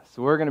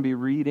So we're going to be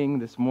reading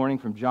this morning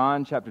from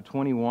John chapter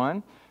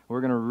 21.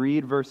 We're going to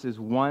read verses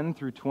 1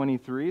 through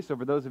 23. So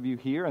for those of you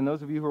here and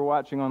those of you who are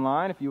watching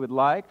online, if you would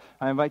like,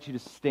 I invite you to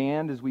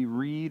stand as we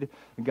read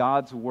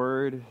God's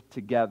Word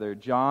together.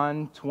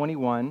 John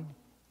 21,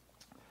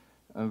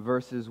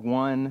 verses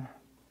 1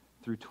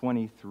 through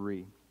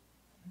 23.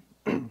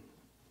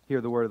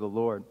 Hear the word of the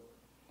Lord.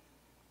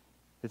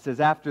 It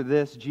says, "After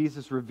this,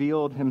 Jesus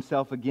revealed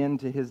himself again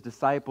to his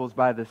disciples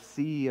by the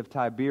Sea of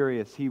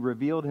Tiberias. He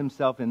revealed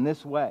himself in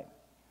this way.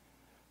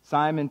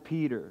 Simon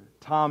Peter,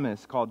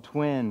 Thomas, called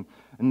Twin,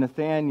 and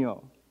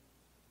Nathanael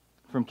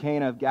from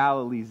Cana of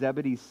Galilee,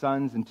 Zebedee's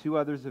sons, and two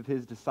others of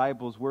his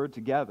disciples were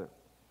together.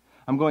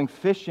 'I'm going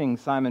fishing,'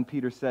 Simon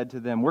Peter said to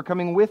them. 'We're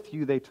coming with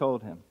you,' they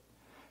told him.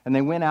 And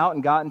they went out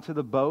and got into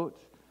the boat,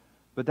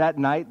 but that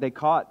night they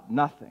caught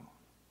nothing.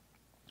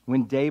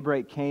 When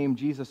daybreak came,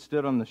 Jesus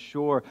stood on the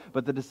shore,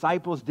 but the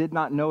disciples did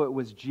not know it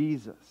was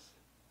Jesus.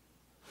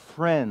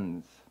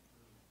 'Friends,'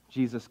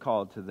 Jesus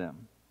called to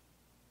them.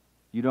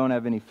 'You don't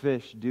have any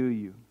fish, do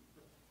you?'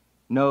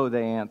 'No,'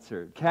 they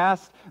answered.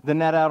 'Cast the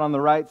net out on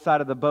the right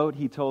side of the boat,'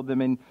 he told them,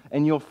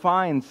 and you'll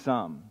find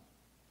some.'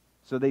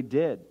 So they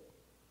did.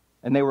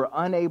 And they were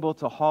unable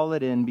to haul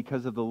it in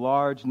because of the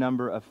large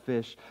number of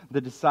fish. The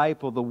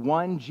disciple, the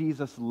one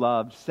Jesus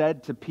loved,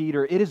 said to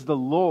Peter, 'It is the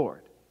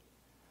Lord.'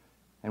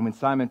 And when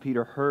Simon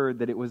Peter heard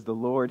that it was the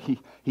Lord,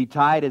 he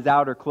tied his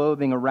outer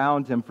clothing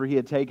around him, for he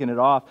had taken it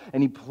off,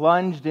 and he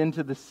plunged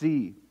into the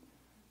sea.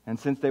 And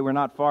since they were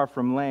not far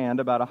from land,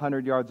 about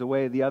 100 yards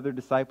away, the other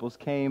disciples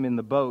came in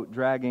the boat,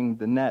 dragging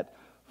the net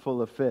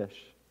full of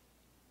fish.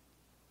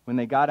 When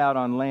they got out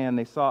on land,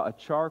 they saw a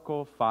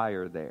charcoal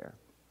fire there,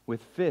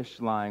 with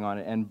fish lying on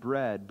it and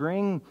bread.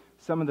 'Bring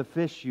some of the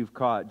fish you've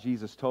caught,'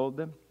 Jesus told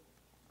them.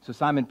 So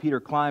Simon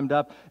Peter climbed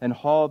up and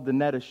hauled the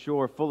net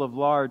ashore full of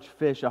large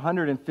fish,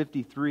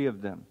 153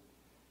 of them.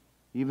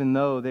 Even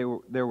though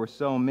there were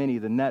so many,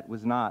 the net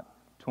was not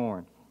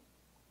torn.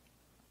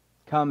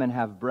 'Come and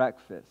have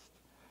breakfast,'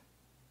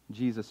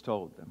 Jesus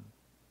told them.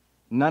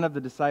 None of the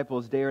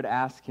disciples dared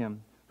ask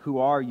him, 'Who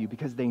are you?'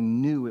 because they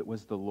knew it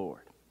was the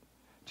Lord.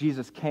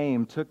 Jesus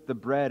came, took the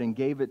bread, and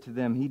gave it to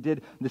them. He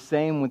did the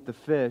same with the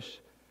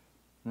fish.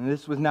 And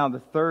this was now the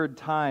third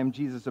time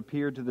Jesus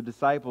appeared to the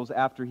disciples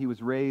after he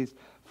was raised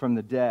from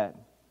the dead.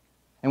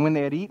 And when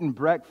they had eaten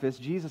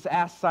breakfast, Jesus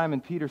asked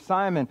Simon Peter,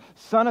 'Simon,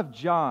 son of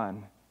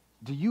John,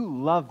 do you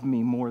love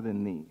me more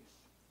than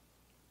these?'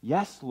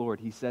 'Yes,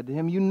 Lord,' he said to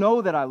him, 'you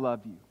know that I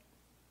love you.'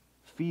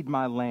 'Feed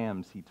my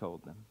lambs,' he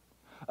told them.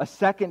 A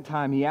second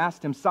time he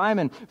asked him,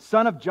 'Simon,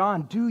 son of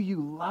John, do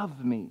you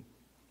love me?'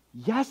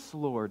 'Yes,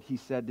 Lord,' he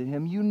said to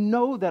him, 'you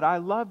know that I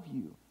love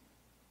you.'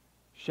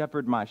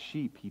 'Shepherd my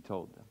sheep,' he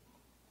told them.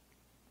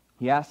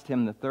 He asked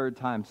him the third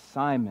time,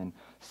 'Simon,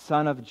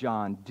 son of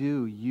John,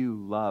 do you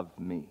love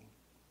me?'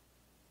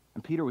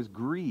 And Peter was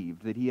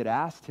grieved that he had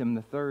asked him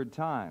the third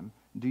time,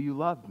 'Do you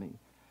love me?'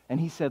 And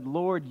he said,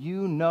 'Lord,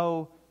 you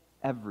know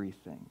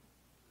everything.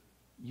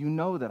 You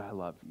know that I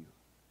love you.'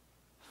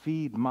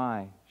 'Feed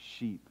my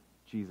sheep,'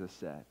 Jesus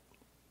said.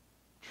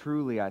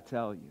 'Truly I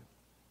tell you,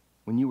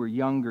 when you were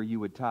younger, you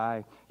would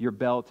tie your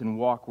belt and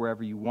walk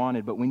wherever you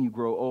wanted. But when you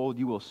grow old,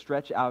 you will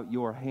stretch out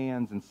your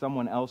hands and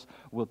someone else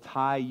will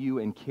tie you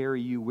and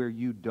carry you where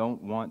you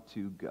don't want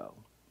to go.'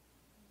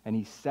 And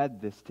he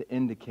said this to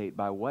indicate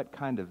by what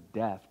kind of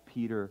death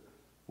Peter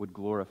would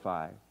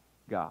glorify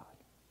God.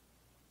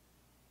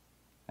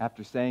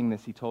 After saying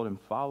this, he told him,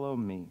 'Follow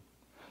me.'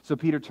 So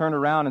Peter turned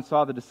around and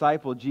saw the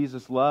disciple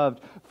Jesus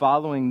loved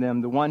following them,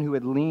 the one who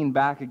had leaned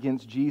back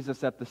against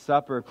Jesus at the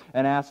supper,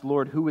 and asked,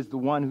 'Lord, who is the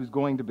one who's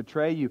going to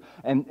betray you?'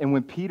 And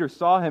when Peter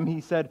saw him,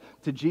 he said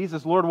to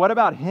Jesus, 'Lord, what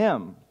about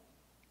him?'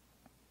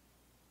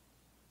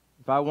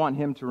 'If I want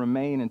him to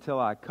remain until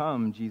I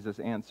come,' Jesus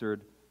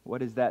answered,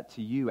 'what is that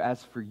to you?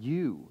 As for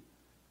you,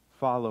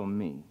 follow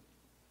me.'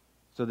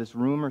 So this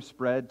rumor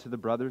spread to the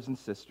brothers and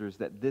sisters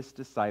that this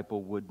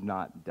disciple would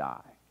not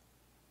die.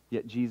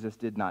 Yet Jesus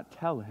did not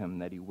tell him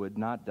that he would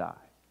not die.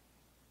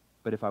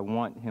 'But if I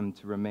want him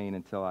to remain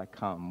until I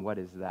come, what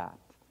is that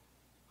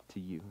to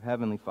you?'"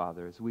 Heavenly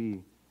Father, as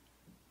we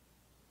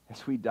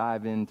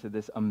dive into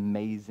this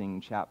amazing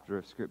chapter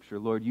of Scripture,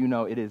 Lord, you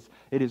know it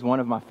is one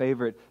of my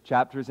favorite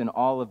chapters in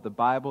all of the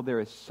Bible.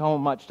 There is so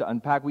much to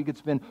unpack. We could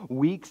spend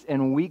weeks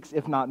and weeks,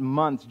 if not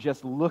months,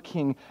 just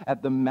looking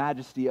at the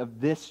majesty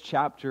of this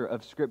chapter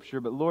of Scripture.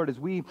 But Lord, as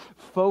we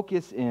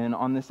focus in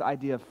on this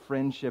idea of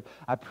friendship,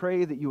 I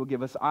pray that you will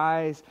give us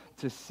eyes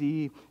to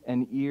see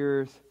and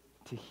ears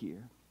to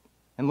hear.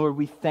 And Lord,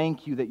 we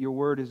thank you that your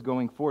word is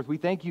going forth. We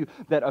thank you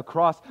that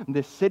across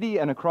this city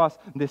and across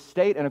this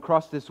state and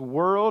across this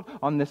world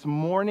on this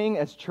morning,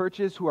 as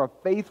churches who are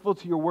faithful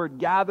to your word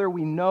gather,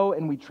 we know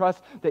and we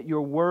trust that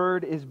your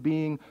word is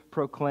being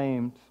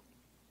proclaimed.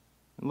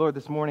 Lord,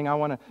 this morning I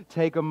want to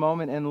take a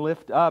moment and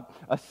lift up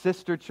a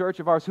sister church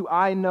of ours who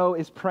I know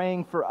is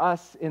praying for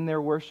us in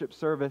their worship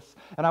service.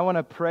 And I want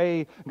to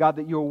pray, God,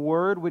 that your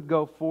word would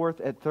go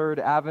forth at Third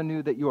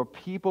Avenue, that your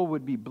people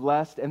would be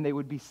blessed and they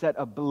would be set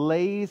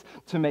ablaze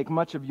to make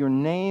much of your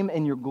name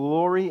and your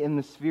glory in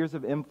the spheres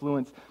of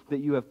influence that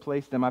you have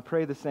placed them. I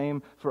pray the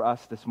same for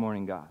us this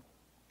morning, God.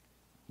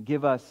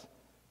 Give us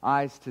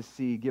eyes to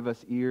see, give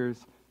us ears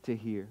to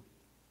hear.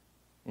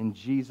 In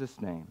Jesus'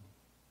 name,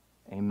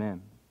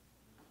 amen.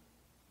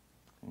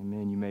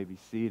 Amen. You may be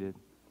seated.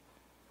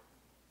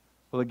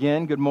 Well,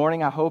 again, good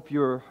morning. I hope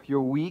your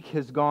week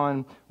has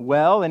gone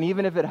well. And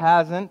even if it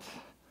hasn't,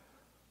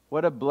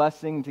 what a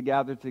blessing to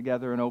gather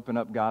together and open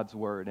up God's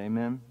Word.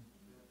 Amen.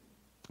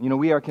 You know,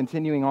 we are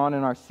continuing on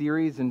in our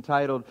series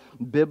entitled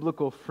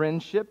Biblical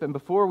Friendship. And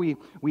before we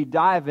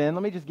dive in,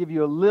 let me just give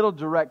you a little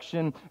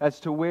direction as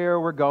to where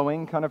we're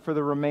going kind of for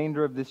the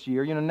remainder of this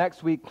year. You know,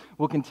 next week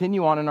we'll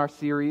continue on in our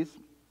series.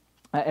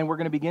 And we're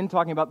going to begin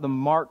talking about the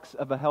marks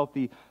of a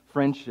healthy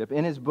friendship.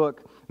 In his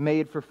book,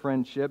 Made for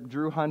Friendship,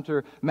 Drew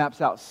Hunter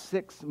maps out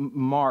 6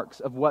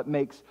 marks of what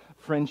makes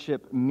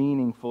friendship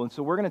meaningful. And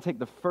so we're going to take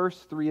the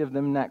first 3 of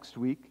them next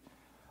week.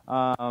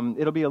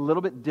 It'll be a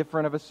little bit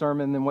different of a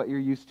sermon than what you're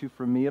used to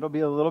from me. It'll be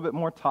a little bit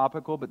more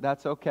topical, but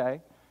that's okay.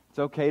 It's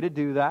okay to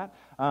do that.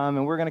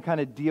 And we're going to kind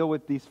of deal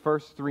with these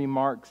first 3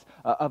 marks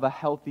of a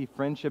healthy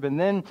friendship. And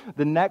then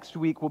the next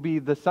week will be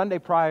the Sunday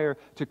prior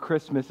to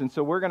Christmas. And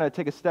so we're going to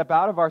take a step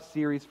out of our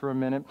series for a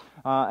minute.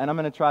 And I'm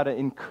going to try to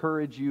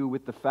encourage you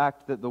with the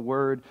fact that the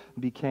Word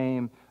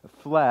became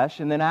flesh.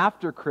 And then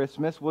after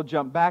Christmas, we'll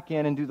jump back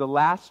in and do the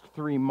last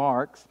 3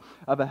 marks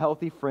of a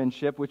healthy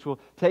friendship, which will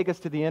take us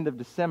to the end of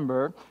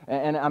December.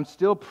 And I'm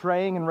still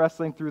praying and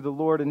wrestling through the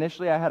Lord.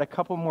 Initially, I had a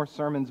couple more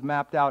sermons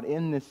mapped out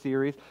in this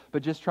series,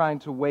 but just trying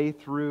to weigh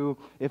through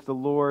if the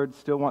Lord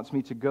still wants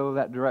me to go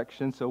that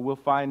direction. So we'll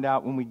find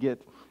out when we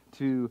get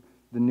to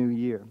the new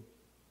year.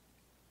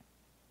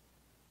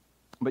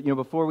 But, you know,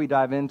 before we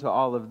dive into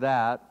all of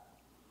that,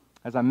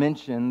 as I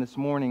mentioned this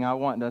morning, I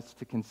want us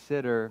to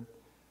consider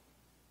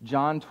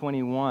John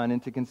 21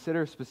 and to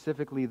consider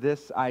specifically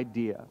this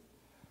idea: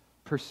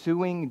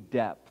 pursuing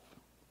depth,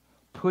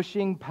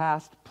 pushing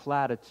past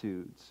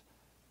platitudes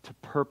to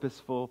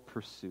purposeful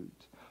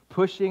pursuit.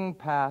 Pushing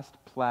past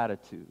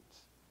platitudes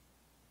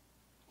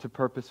to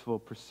purposeful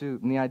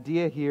pursuit. And the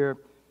idea here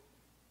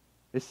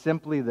is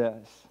simply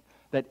this: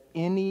 that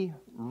any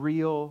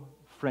real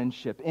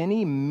friendship,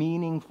 any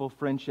meaningful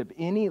friendship,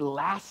 any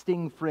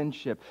lasting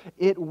friendship,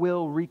 it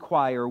will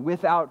require,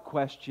 without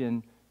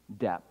question,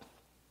 depth.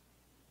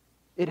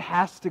 It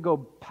has to go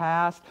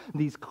past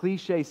these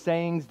cliche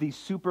sayings, these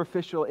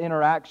superficial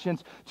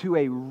interactions, to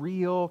a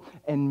real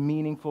and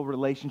meaningful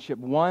relationship,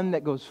 one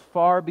that goes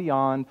far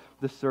beyond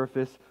the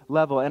surface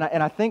level. And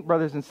I think,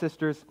 brothers and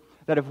sisters,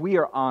 that if we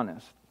are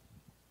honest,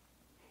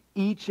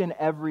 each and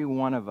every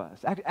one of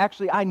us,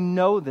 actually I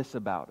know this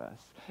about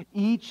us,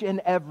 each and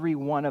every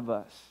one of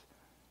us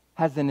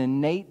has an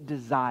innate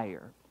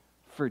desire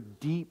for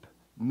deep,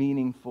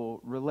 meaningful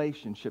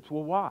relationships.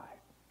 Well, why?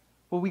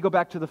 Well, we go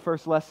back to the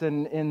first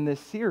lesson in this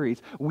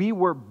series. We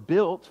were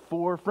built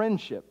for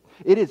friendship.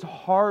 It is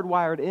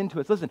hardwired into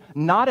us. Listen,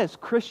 not as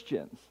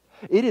Christians.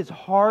 It is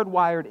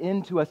hardwired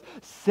into us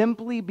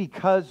simply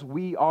because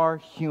we are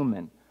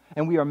human.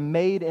 And we are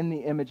made in the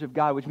image of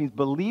God, which means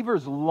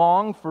believers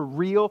long for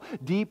real,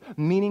 deep,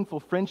 meaningful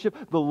friendship.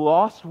 The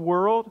lost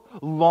world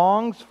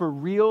longs for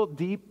real,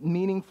 deep,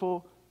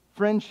 meaningful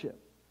friendship.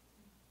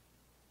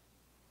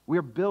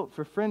 We're built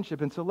for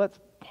friendship. And so let's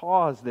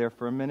pause there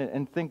for a minute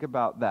and think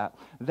about that.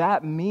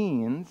 That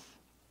means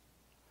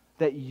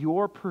that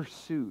your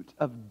pursuit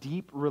of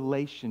deep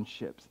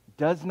relationships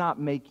does not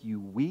make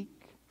you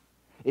weak.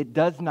 It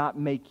does not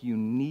make you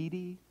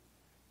needy.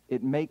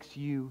 It makes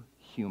you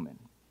human.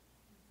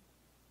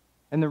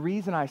 And the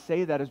reason I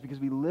say that is because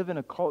we live in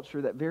a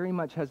culture that very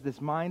much has this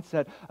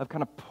mindset of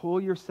kind of pull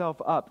yourself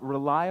up,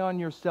 rely on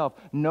yourself,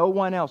 no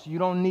one else. You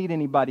don't need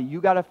anybody. You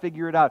got to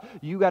figure it out.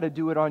 You got to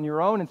do it on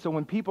your own. And so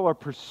when people are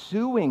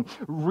pursuing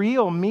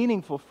real,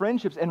 meaningful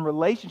friendships and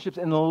relationships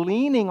and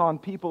leaning on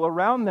people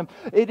around them,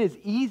 it is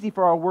easy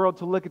for our world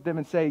to look at them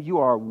and say, you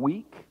are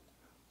weak,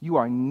 you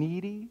are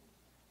needy.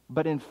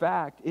 But in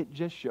fact, it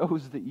just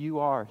shows that you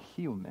are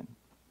human.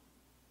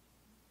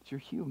 You're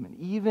human.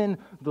 Even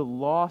the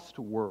lost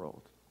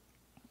world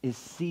is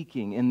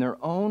seeking in their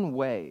own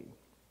way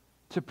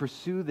to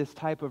pursue this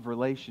type of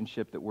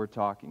relationship that we're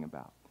talking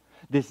about.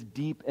 This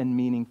deep and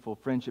meaningful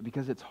friendship,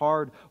 because it's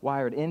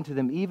hardwired into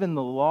them. Even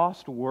the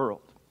lost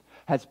world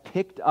has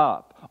picked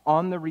up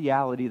on the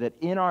reality that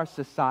in our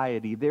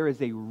society there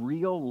is a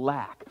real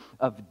lack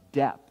of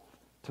depth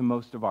to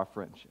most of our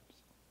friendships.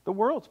 The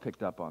world's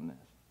picked up on this.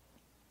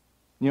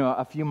 You know,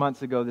 a few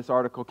months ago, this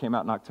article came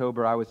out in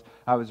October. I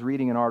was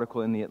reading an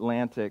article in The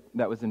Atlantic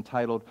that was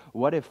entitled,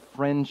 "What if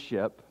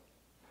friendship,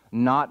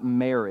 not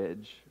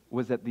marriage,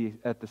 was at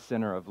the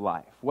center of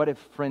life?" What if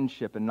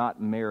friendship and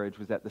not marriage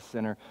was at the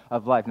center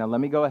of life? Now,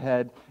 let me go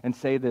ahead and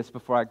say this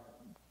before I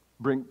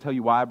tell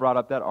you why I brought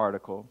up that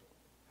article.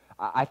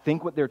 I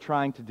think what they're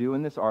trying to do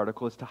in this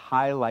article is to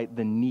highlight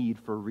the need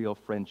for real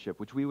friendship,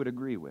 which we would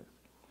agree with.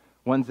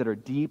 Ones that are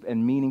deep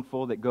and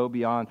meaningful, that go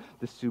beyond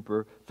the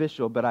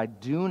superficial. But I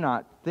do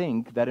not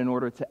think that in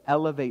order to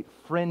elevate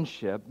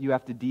friendship, you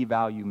have to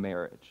devalue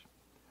marriage,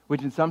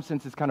 which in some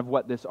sense is kind of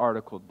what this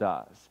article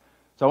does.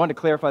 So I want to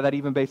clarify that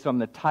even based on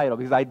the title,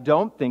 because I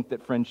don't think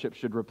that friendship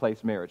should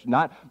replace marriage,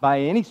 not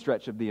by any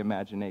stretch of the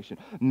imagination.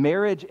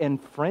 Marriage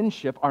and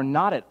friendship are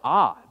not at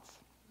odds.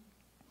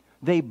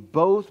 They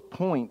both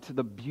point to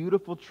the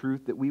beautiful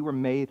truth that we were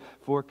made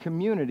for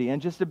community.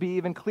 And just to be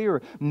even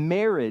clearer,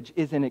 marriage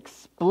is an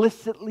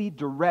explicitly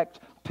direct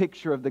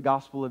picture of the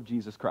gospel of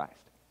Jesus Christ.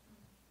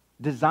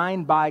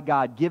 Designed by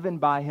God, given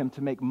by Him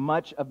to make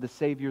much of the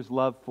Savior's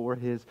love for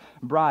His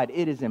bride.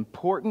 It is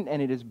important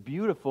and it is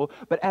beautiful,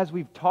 but as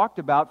we've talked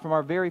about from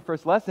our very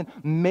first lesson,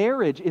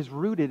 marriage is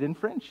rooted in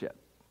friendship.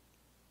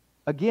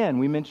 Again,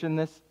 we mentioned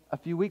this a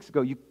few weeks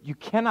ago. You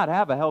cannot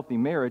have a healthy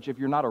marriage if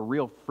you're not a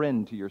real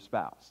friend to your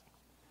spouse.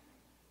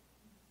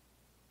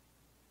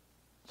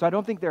 So I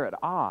don't think they're at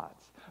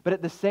odds. But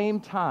at the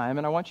same time,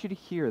 and I want you to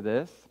hear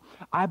this,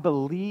 I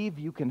believe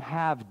you can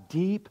have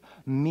deep,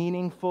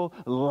 meaningful,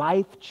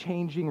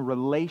 life-changing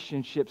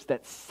relationships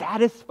that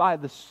satisfy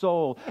the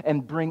soul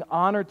and bring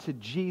honor to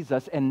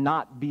Jesus and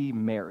not be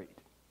married.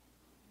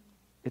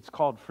 It's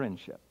called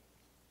friendship.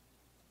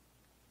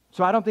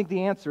 So I don't think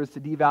the answer is to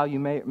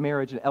devalue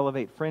marriage and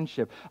elevate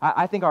friendship.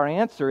 I think our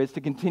answer is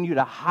to continue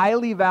to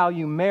highly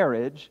value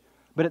marriage,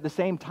 but at the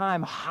same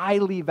time,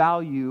 highly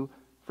value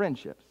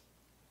friendships.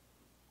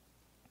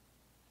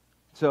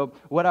 So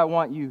what I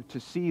want you to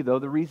see, though,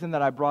 the reason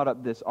that I brought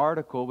up this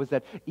article was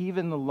that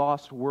even the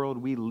lost world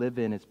we live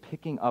in is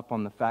picking up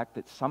on the fact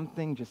that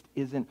something just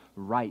isn't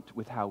right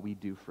with how we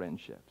do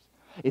friendships.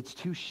 It's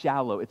too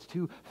shallow, it's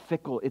too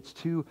fickle, it's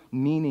too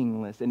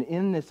meaningless. And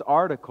in this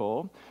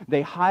article,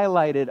 they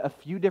highlighted a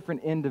few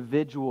different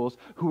individuals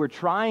who are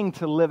trying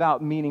to live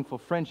out meaningful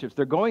friendships.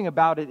 They're going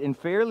about it in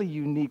fairly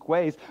unique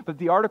ways, but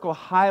the article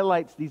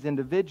highlights these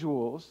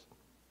individuals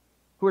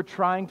who are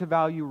trying to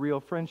value real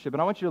friendship.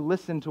 And I want you to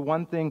listen to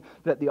one thing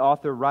that the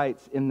author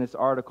writes in this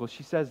article.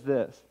 She says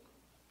this: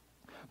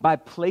 by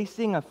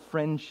placing a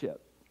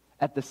friendship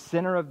at the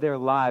center of their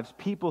lives,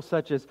 people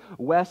such as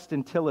West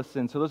and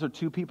Tillerson, so those are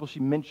two people she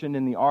mentioned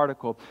in the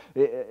article,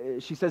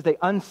 she says they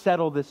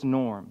unsettle this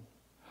norm.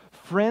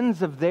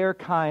 Friends of their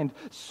kind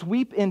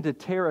sweep into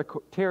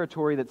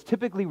territory that's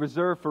typically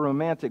reserved for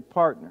romantic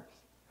partners.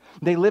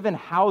 They live in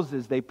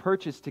houses they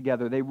purchase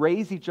together. They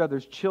raise each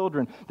other's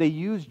children. They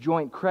use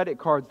joint credit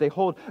cards. They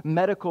hold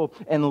medical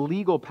and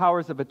legal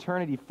powers of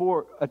attorney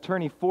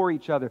for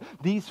each other.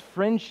 These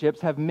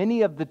friendships have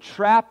many of the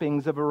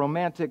trappings of a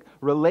romantic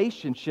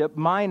relationship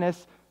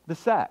minus the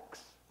sex.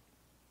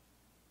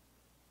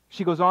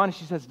 She goes on and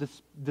she says,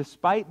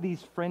 despite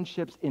these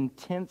friendships'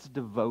 intense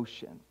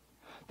devotion,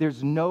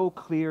 there's no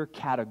clear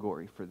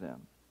category for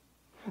them.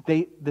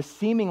 The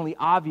seemingly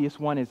obvious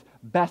one is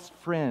best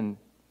friend,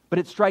 but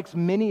it strikes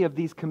many of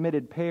these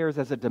committed pairs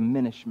as a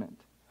diminishment.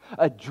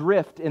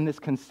 Adrift in this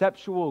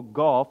conceptual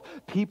gulf,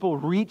 people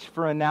reach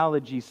for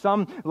analogies.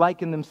 Some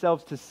liken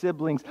themselves to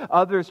siblings,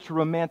 others to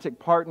romantic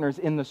partners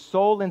in the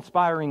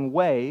soul-inspiring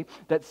way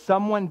that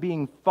someone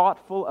being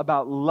thoughtful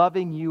about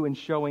loving you and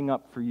showing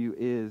up for you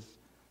is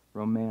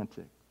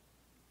romantic.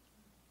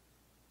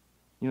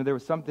 You know, there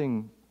was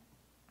something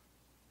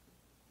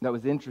that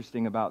was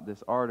interesting about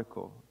this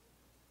article,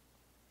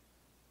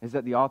 is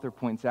that the author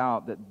points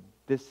out that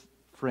this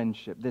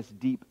friendship, this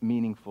deep,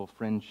 meaningful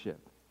friendship,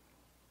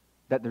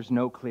 that there's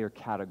no clear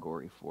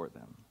category for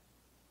them.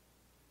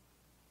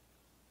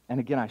 And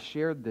again, I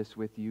shared this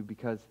with you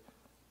because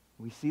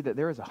we see that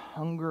there is a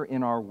hunger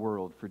in our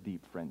world for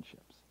deep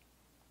friendships.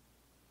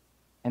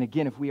 And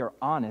again, if we are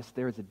honest,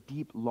 there is a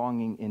deep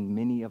longing in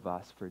many of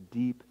us for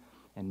deep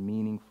and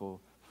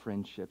meaningful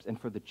friendships. And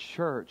for the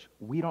church,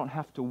 we don't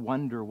have to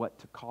wonder what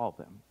to call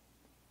them.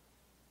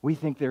 We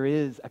think there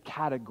is a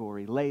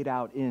category laid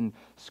out in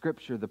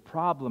Scripture. The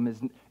problem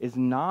is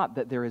not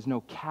that there is no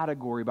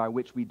category by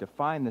which we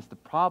define this. The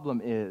problem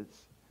is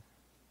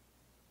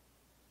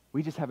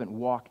we just haven't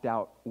walked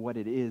out what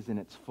it is in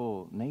its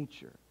full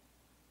nature.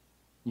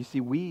 You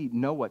see, we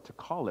know what to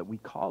call it. We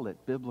call it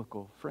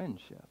biblical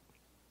friendship.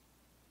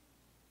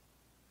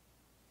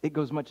 It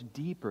goes much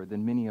deeper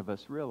than many of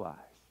us realize.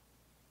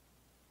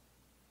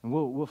 And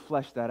we'll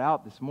flesh that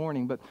out this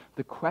morning. But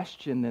the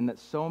question then that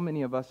so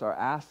many of us are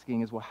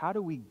asking is, well, how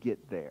do we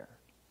get there?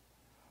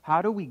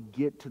 How do we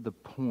get to the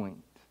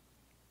point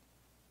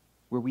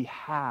where we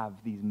have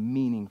these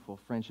meaningful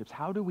friendships?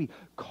 How do we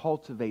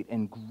cultivate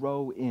and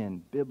grow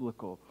in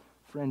biblical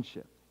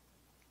friendship?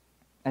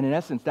 And in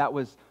essence, that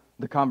was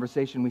the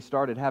conversation we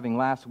started having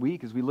last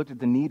week as we looked at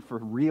the need for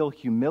real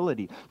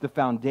humility, the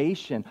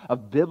foundation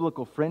of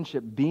biblical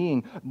friendship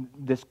being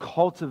this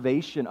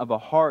cultivation of a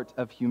heart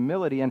of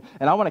humility. And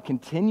I want to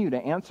continue to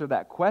answer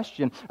that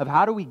question of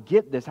how do we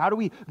get this? How do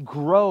we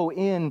grow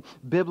in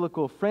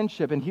biblical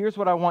friendship? And here's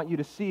what I want you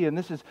to see, and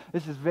this is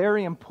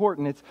very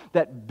important. It's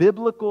that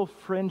biblical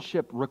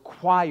friendship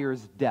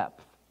requires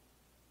depth.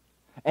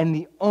 And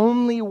the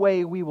only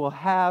way we will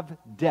have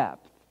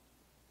depth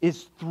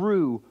is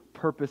through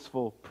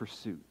purposeful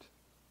pursuit.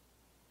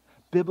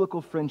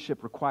 Biblical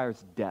friendship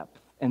requires depth,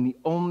 and the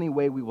only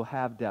way we will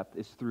have depth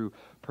is through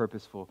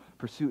purposeful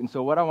pursuit. And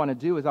so what I want to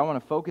do is I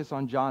want to focus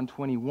on John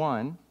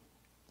 21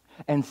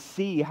 and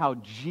see how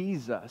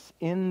Jesus,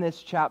 in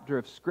this chapter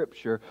of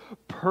Scripture,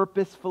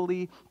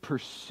 purposefully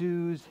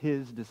pursues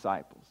his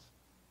disciples.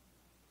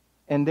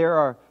 And there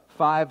are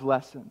 5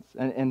 lessons,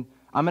 and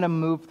I'm going to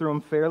move through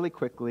them fairly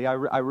quickly. I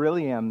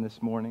really am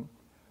this morning.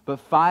 But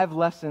 5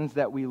 lessons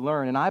that we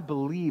learn, and I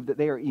believe that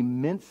they are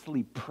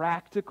immensely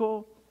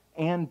practical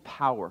and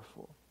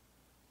powerful.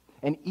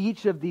 And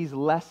each of these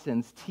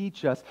lessons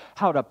teach us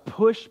how to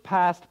push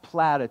past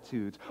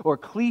platitudes or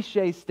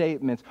cliche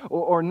statements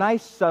or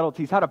nice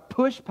subtleties, how to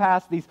push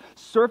past these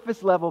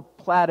surface level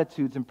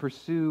platitudes and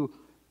pursue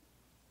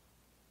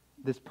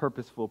this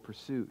purposeful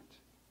pursuit.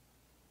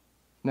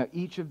 Now,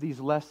 each of these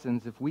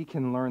lessons, if we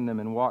can learn them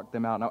and walk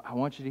them out, and I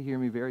want you to hear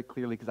me very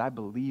clearly because I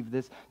believe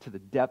this to the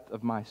depth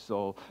of my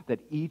soul, that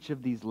each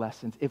of these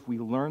lessons, if we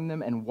learn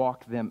them and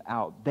walk them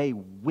out, they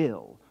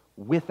will,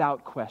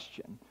 without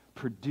question,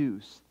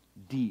 produce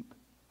deep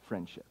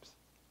friendships.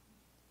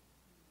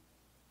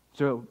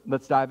 So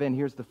let's dive in.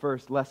 Here's the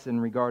first lesson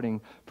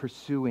regarding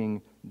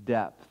pursuing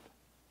depth.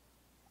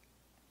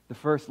 The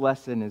first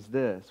lesson is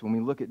this. When we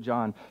look at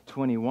John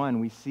 21,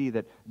 we see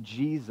that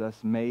Jesus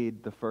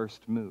made the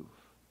first move.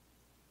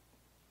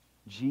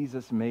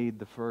 Jesus made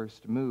the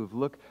first move.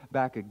 Look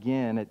back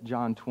again at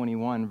John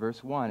 21,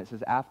 verse 1. It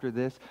says, after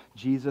this,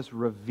 Jesus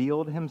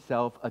revealed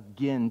himself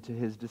again to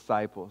his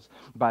disciples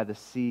by the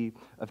Sea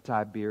of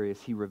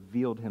Tiberias. He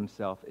revealed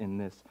himself in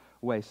this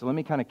way. So let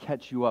me kind of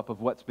catch you up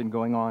of what's been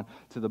going on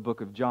to the book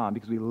of John,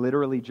 because we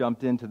literally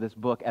jumped into this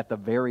book at the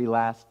very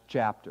last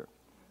chapter.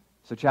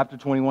 So chapter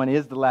 21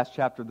 is the last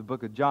chapter of the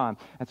book of John.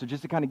 And so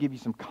just to kind of give you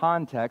some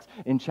context,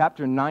 in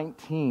chapter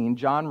 19,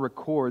 John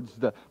records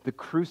the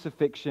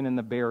crucifixion and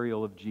the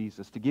burial of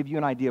Jesus, to give you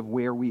an idea of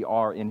where we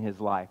are in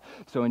his life.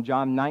 So in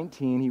John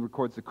 19, he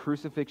records the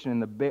crucifixion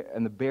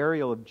and the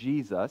burial of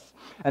Jesus.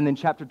 And then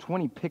chapter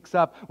 20 picks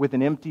up with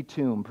an empty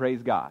tomb,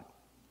 praise God.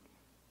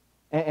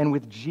 And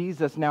with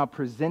Jesus now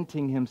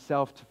presenting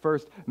himself to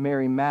first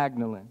Mary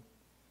Magdalene.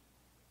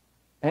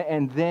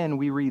 And then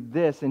we read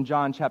this in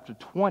John chapter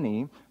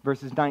 20,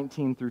 verses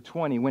 19 through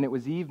 20. When it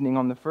was evening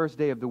on the first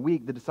day of the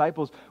week, the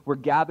disciples were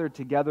gathered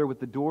together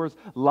with the doors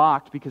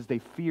locked because they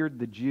feared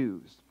the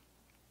Jews.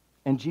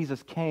 And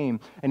Jesus came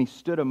and he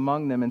stood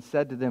among them and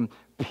said to them,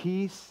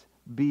 "Peace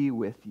be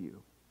with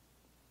you."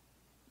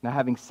 Now,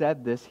 having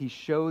said this, he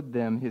showed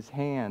them his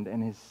hand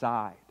and his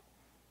side.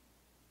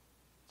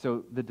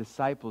 So the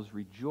disciples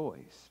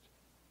rejoiced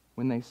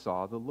when they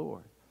saw the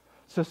Lord.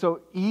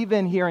 So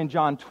even here in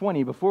John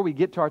 20, before we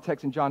get to our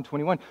text in John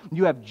 21,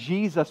 you have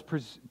Jesus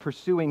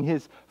pursuing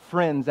his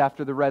friends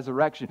after the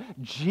resurrection.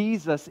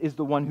 Jesus is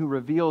the one who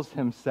reveals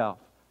himself.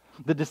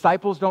 The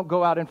disciples don't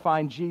go out and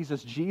find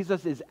Jesus.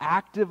 Jesus is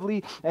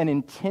actively and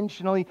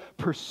intentionally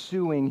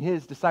pursuing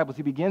his disciples.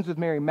 He begins with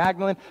Mary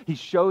Magdalene. He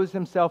shows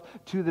himself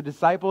to the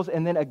disciples.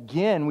 And then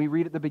again, we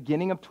read at the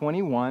beginning of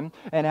 21,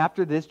 and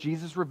after this,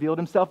 Jesus revealed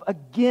himself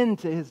again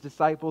to his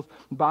disciples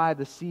by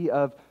the Sea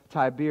of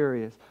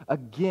Tiberias.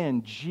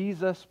 Again,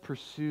 Jesus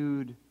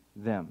pursued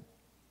them.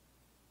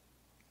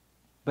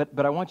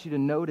 But I want you to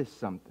notice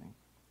something.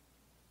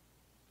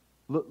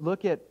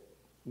 Look at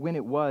when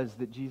it was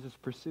that Jesus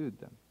pursued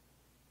them.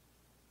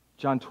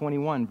 John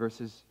 21,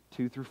 verses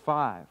 2 through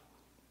 5. It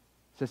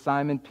says,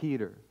 Simon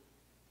Peter,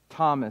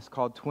 Thomas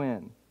called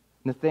twin,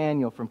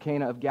 Nathanael from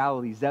Cana of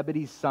Galilee,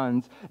 Zebedee's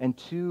sons, and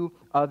 2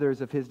 others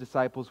of his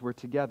disciples were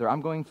together.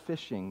 "I'm going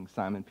fishing,"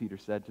 Simon Peter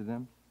said to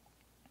them.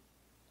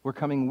 "We're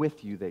coming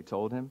with you," they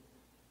told him.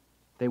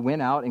 They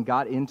went out and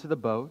got into the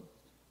boat,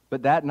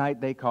 but that night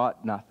they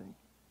caught nothing.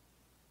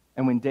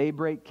 And when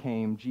daybreak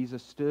came,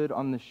 Jesus stood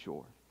on the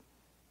shore.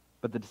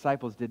 But the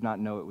disciples did not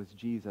know it was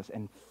Jesus.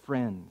 And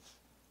 "Friends,"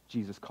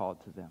 Jesus called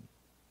to them.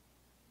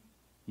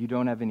 "You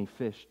don't have any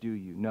fish, do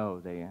you?" "No,"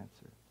 they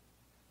answered.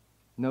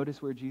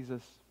 Notice where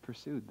Jesus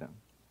pursued them.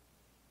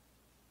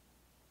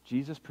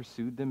 Jesus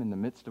pursued them in the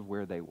midst of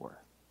where they were.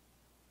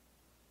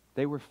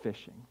 They were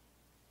fishing,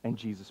 and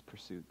Jesus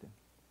pursued them.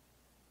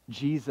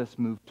 Jesus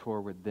moved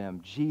toward them.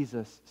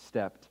 Jesus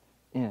stepped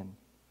in.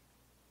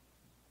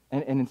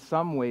 And in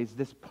some ways,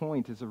 this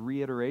point is a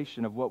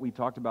reiteration of what we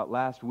talked about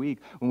last week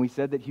when we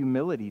said that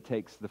humility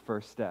takes the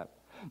first step.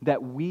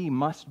 That we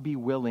must be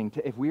willing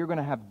to, if we are going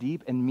to have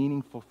deep and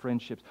meaningful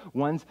friendships,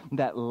 ones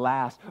that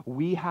last,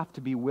 we have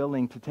to be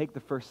willing to take the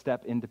first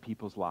step into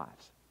people's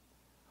lives.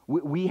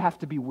 We have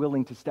to be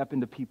willing to step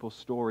into people's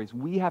stories.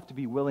 We have to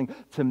be willing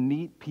to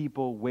meet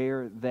people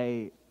where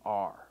they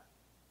are.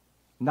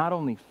 Not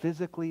only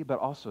physically, but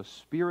also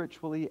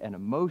spiritually and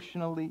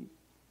emotionally.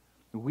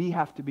 We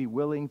have to be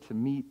willing to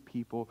meet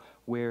people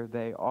where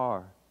they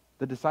are.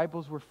 The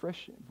disciples were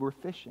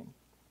fishing.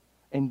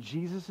 And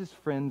Jesus'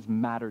 friends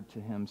mattered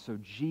to him, so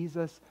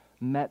Jesus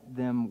met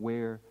them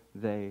where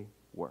they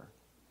were.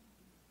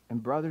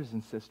 And brothers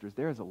and sisters,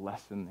 there is a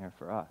lesson there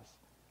for us.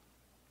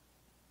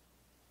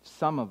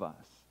 some of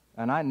us,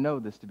 and I know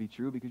this to be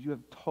true because you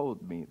have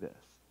told me this,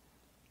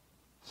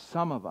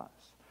 some of us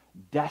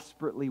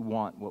desperately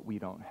want what we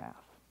don't have.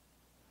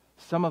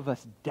 Some of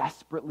us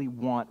desperately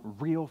want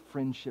real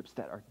friendships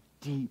that are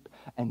deep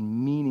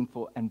and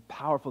meaningful and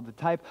powerful. The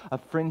type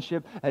of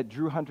friendship that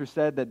Drew Hunter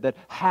said that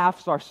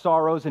halves our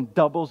sorrows and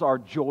doubles our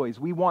joys.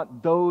 We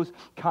want those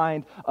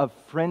kind of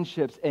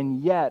friendships,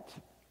 and yet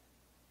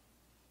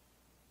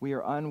we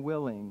are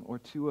unwilling or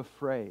too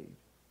afraid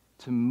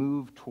to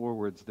move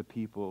towards the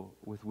people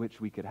with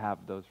which we could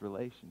have those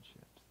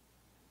relationships.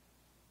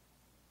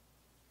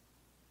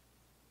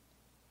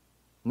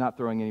 Not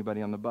throwing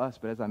anybody on the bus,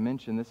 but as I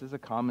mentioned, this is a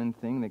common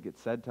thing that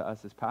gets said to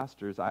us as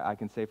pastors. I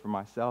can say for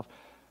myself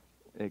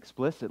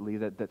explicitly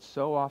that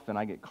so often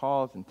I get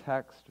calls and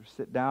texts or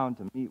sit down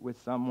to meet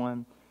with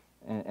someone,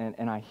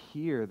 and I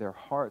hear their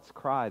hearts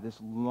cry, this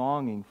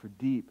longing for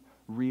deep,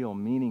 real,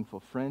 meaningful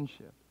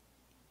friendship.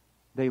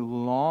 They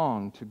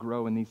long to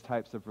grow in these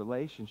types of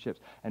relationships.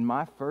 And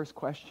my first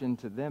question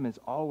to them is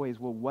always,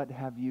 well, what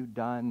have you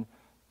done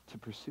to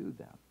pursue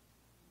them?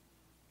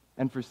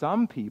 And for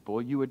some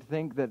people, you would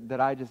think that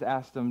I just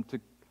asked them to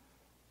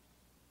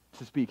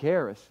speak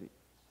heresy.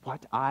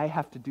 What? I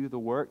have to do the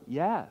work?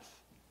 Yes.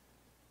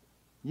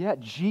 Yeah,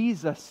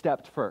 Jesus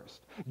stepped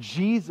first.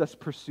 Jesus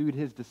pursued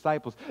his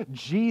disciples.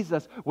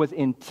 Jesus was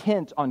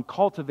intent on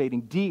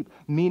cultivating deep,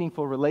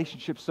 meaningful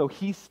relationships, so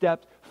he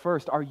stepped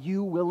first. Are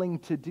you willing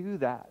to do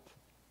that?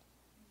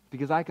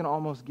 Because I can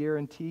almost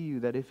guarantee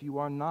you that if you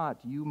are not,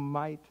 you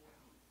might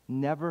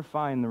never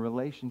find the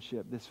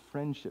relationship, this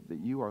friendship that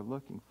you are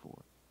looking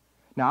for.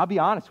 Now, I'll be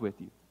honest with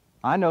you.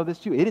 I know this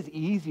too. It is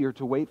easier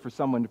to wait for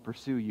someone to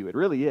pursue you. It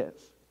really is.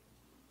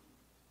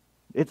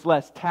 It's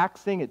less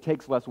taxing. It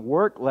takes less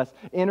work, less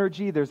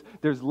energy. There's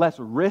less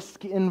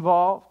risk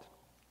involved.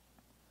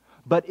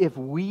 But if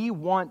we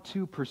want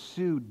to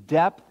pursue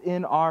depth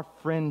in our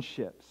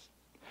friendships,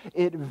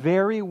 it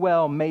very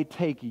well may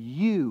take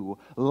you,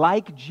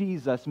 like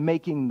Jesus,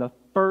 making the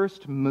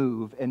first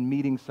move and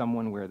meeting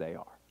someone where they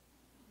are.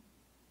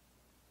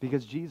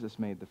 Because Jesus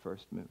made the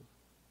first move.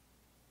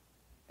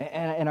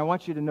 And I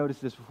want you to notice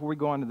this before we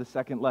go on to the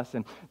second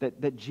lesson,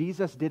 that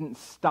Jesus didn't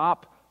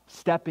stop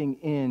stepping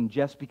in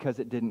just because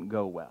it didn't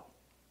go well.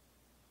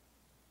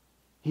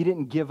 He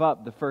didn't give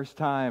up the first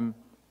time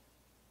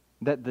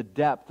that the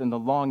depth and the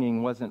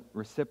longing wasn't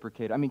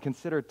reciprocated. I mean,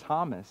 consider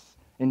Thomas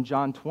in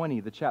John 20,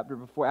 the chapter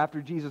before.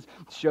 After Jesus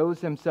shows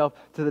himself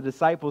to the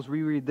disciples,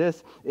 we read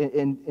this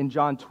in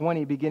John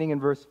 20, beginning in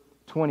verse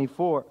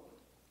 24.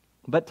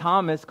 But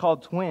Thomas,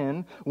 called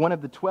Twin, one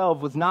of the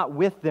 12, was not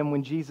with them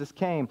when Jesus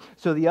came.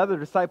 So the other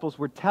disciples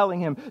were telling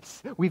him,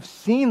 "We've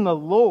seen the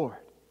Lord."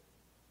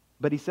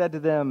 But he said to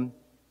them,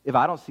 "If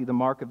I don't see the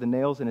mark of the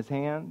nails in his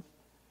hands,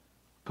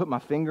 put my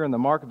finger in the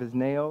mark of his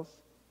nails,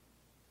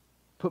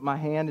 put my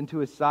hand into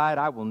his side,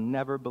 I will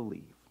never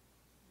believe."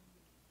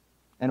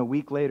 And a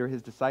week later,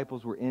 his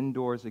disciples were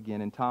indoors again,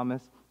 and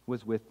Thomas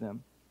was with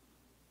them.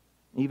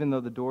 Even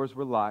though the doors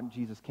were locked,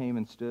 Jesus came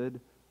and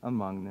stood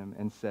among them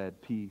and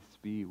said, "Peace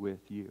be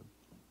with you."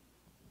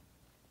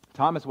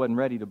 Thomas wasn't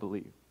ready to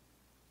believe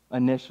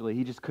initially.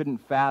 He just couldn't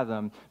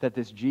fathom that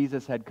this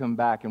Jesus had come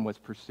back and was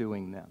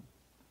pursuing them.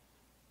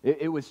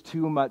 It was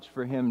too much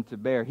for him to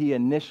bear. He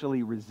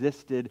initially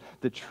resisted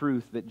the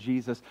truth that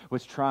Jesus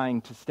was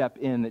trying to step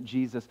in, that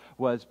Jesus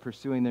was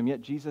pursuing them.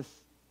 Yet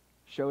Jesus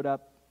showed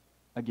up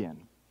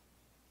again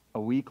a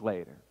week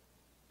later,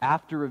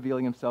 after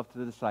revealing himself to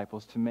the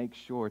disciples, to make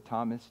sure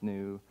Thomas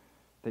knew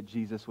that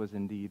Jesus was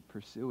indeed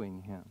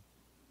pursuing him.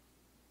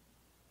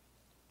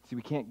 See,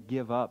 we can't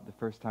give up the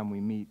first time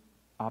we meet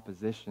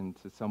opposition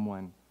to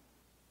someone,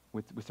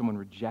 with someone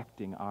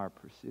rejecting our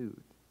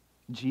pursuit.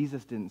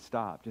 Jesus didn't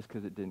stop just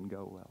because it didn't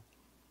go well.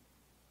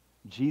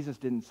 Jesus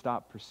didn't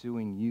stop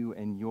pursuing you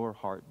and your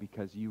heart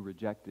because you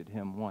rejected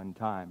him one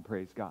time.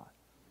 Praise God.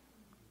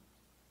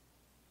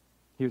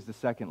 Here's the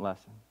second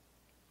lesson.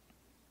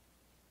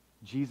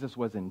 Jesus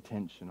was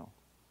intentional.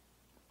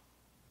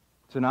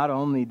 So not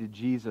only did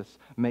Jesus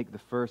make the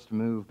first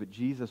move, but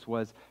Jesus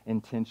was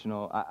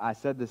intentional. I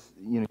said this,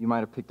 you might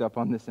have picked up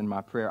on this in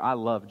my prayer. I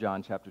love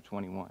John chapter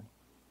 21.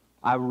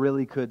 I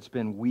really could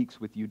spend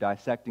weeks with you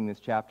dissecting this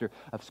chapter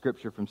of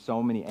Scripture from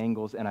so many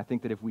angles, and I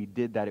think that if we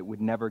did that, it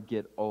would never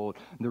get old.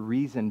 The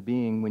reason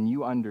being, when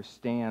you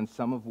understand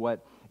some of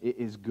what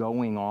is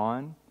going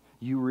on,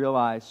 you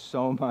realize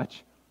so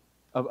much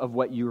of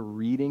what you're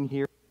reading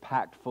here,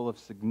 packed full of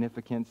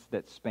significance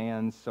that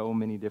spans so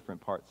many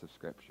different parts of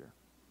Scripture.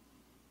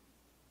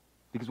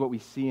 Because what we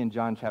see in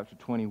John chapter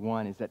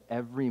 21 is that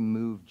every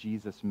move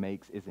Jesus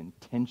makes is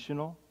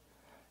intentional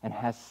and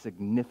has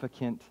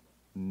significant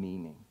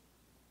meaning.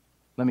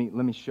 Let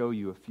me show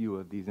you a few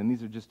of these, and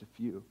these are just a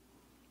few.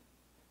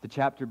 The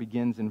chapter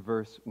begins in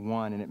verse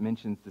 1, and it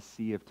mentions the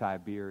Sea of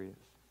Tiberias.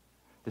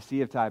 The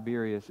Sea of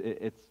Tiberias,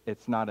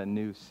 it's not a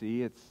new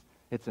sea.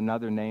 It's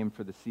another name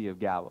for the Sea of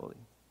Galilee.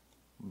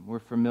 We're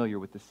familiar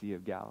with the Sea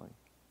of Galilee.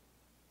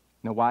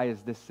 Now, why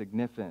is this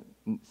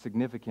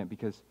significant?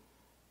 Because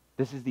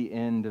this is the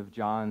end of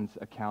John's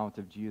account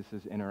of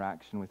Jesus'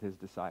 interaction with his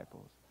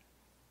disciples.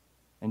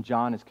 And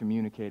John is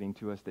communicating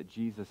to us that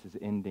Jesus is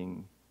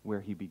ending where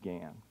he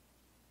began,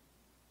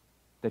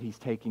 that he's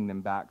taking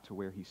them back to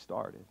where he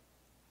started.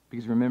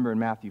 Because remember in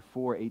Matthew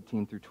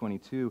 4:18 through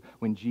 22,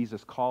 when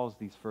Jesus calls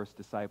these first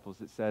disciples,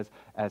 it says,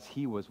 as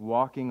he was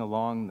walking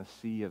along the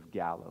Sea of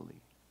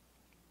Galilee,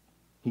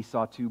 he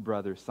saw two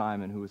brothers,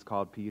 Simon, who was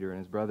called Peter, and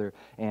his brother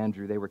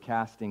Andrew. They were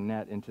casting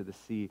net into the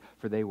sea,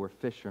 for they were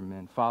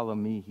fishermen. Follow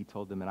me, he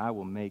told them, and I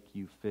will make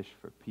you fish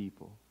for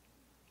people.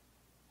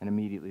 And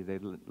immediately they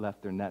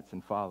left their nets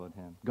and followed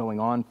him.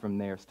 Going on from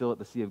there, still at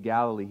the Sea of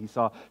Galilee, he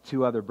saw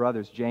two other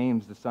brothers,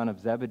 James, the son of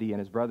Zebedee, and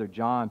his brother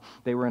John.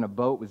 They were in a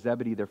boat with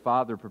Zebedee, their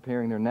father,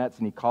 preparing their nets,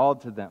 and he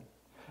called to them.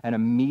 And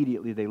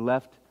immediately they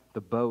left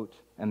the boat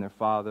and their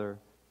father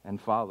and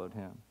followed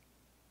him.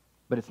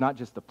 But it's not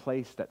just the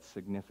place that's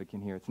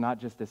significant here. It's not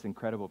just this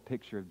incredible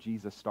picture of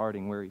Jesus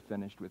starting where he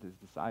finished with his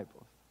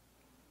disciples.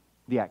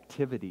 The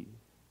activity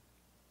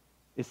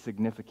is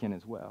significant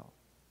as well.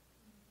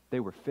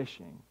 They were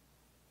fishing.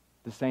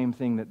 The same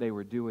thing that they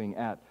were doing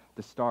at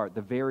the start.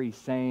 The very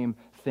same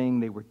thing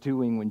they were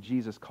doing when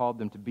Jesus called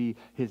them to be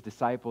his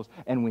disciples.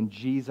 And when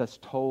Jesus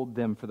told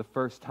them for the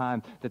first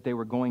time that they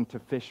were going to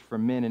fish for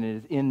men. And it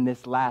is in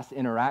this last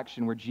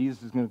interaction where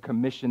Jesus is going to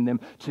commission them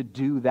to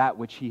do that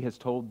which he has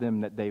told them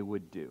that they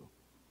would do.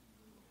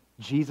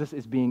 Jesus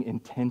is being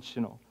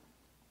intentional.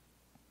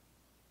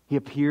 He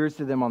appears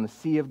to them on the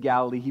Sea of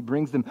Galilee. He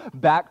brings them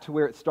back to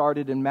where it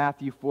started in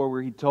Matthew 4,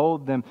 where he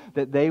told them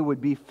that they would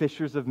be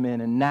fishers of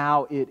men, and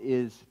now it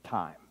is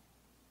time.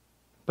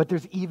 But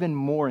there's even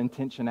more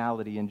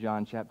intentionality in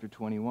John chapter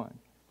 21.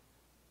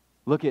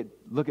 Look at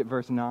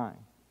verse 9.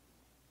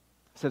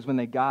 It says, when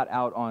they got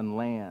out on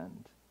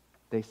land,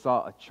 they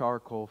saw a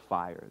charcoal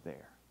fire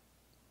there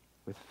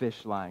with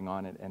fish lying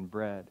on it and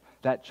bread.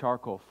 That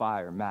charcoal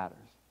fire matters.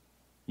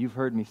 You've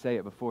heard me say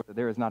it before, that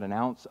there is not an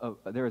ounce of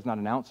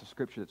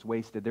Scripture that's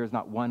wasted. There is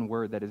not one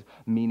word that is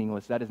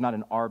meaningless. That is not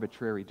an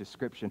arbitrary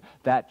description.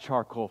 That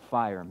charcoal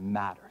fire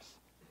matters.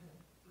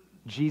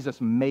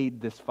 Jesus made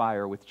this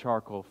fire with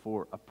charcoal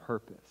for a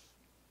purpose.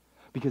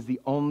 Because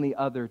the only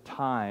other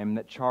time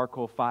that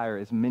charcoal fire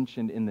is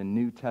mentioned in the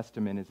New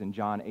Testament is in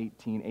John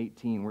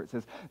 18:18, where it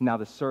says, now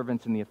the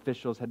servants and the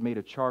officials had made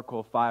a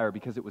charcoal fire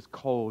because it was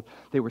cold.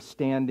 They were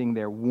standing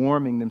there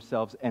warming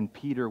themselves, and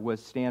Peter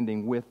was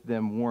standing with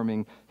them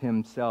warming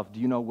himself.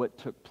 Do you know what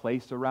took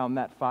place around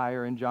that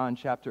fire in John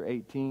chapter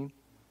 18?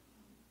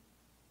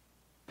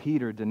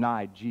 Peter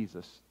denied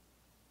Jesus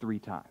 3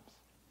 times.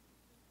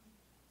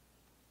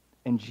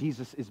 And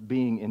Jesus is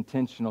being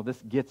intentional.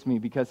 This gets me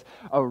because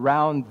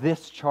around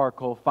this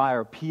charcoal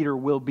fire, Peter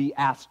will be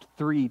asked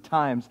 3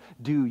 times,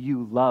 do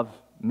you love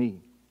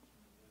me?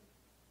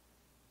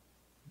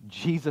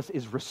 Jesus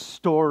is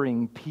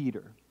restoring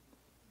Peter.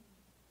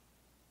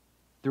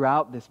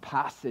 Throughout this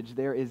passage,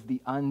 there is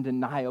the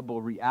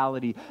undeniable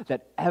reality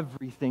that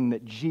everything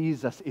that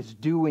Jesus is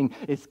doing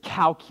is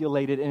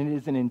calculated, and it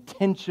is an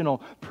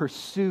intentional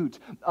pursuit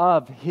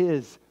of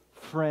his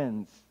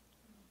friends.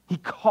 He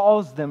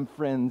calls them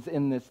friends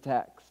in this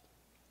text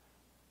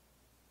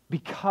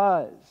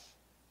because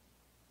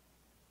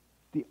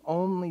the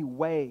only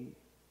way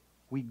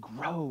we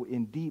grow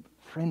in deep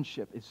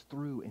friendship is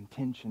through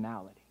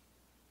intentionality.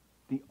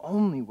 The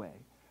only way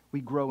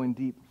we grow in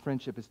deep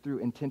friendship is through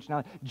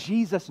intentionality.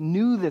 Jesus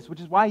knew this, which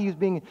is why he was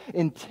being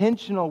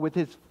intentional with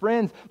his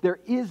friends. There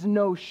is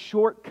no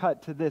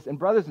shortcut to this. And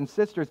brothers and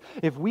sisters,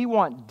 if we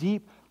want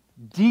deep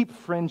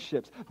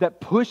friendships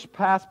that push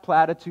past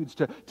platitudes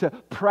to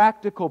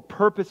practical,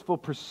 purposeful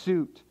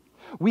pursuit,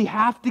 we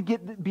have to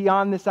get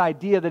beyond this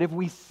idea that if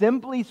we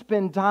simply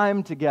spend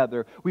time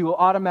together, we will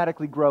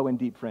automatically grow in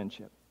deep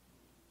friendship.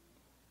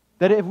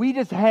 That if we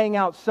just hang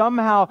out,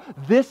 somehow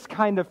this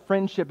kind of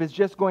friendship is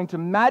just going to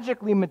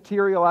magically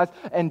materialize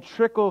and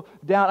trickle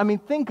down. I mean,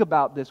 think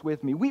about this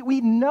with me. We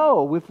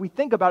know, if we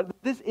think about it,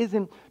 this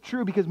isn't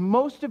true, because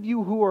most of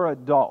you who are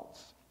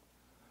adults,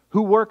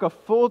 who work a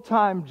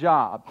full-time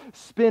job,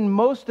 spend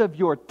most of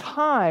your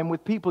time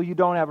with people you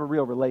don't have a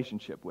real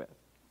relationship with.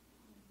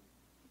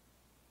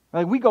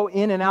 Like, we go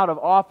in and out of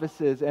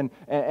offices and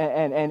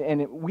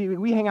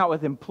we hang out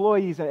with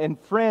employees and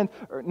friends,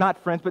 or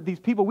not friends, but these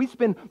people. We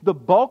spend the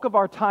bulk of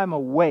our time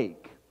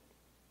awake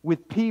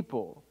with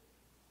people.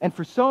 And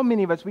for so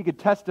many of us, we could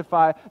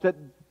testify that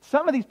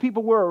some of these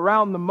people we're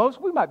around the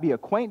most, we might be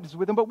acquaintances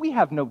with them, but we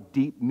have no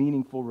deep,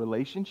 meaningful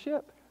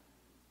relationship.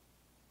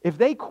 If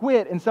they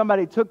quit and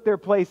somebody took their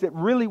place, it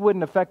really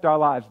wouldn't affect our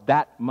lives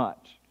that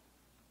much.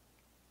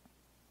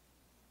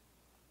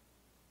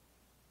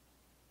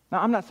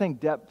 Now, I'm not saying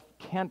depth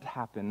can't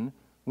happen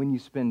when you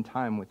spend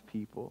time with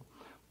people,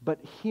 but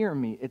hear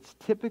me, it's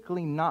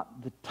typically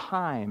not the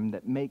time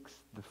that makes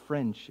the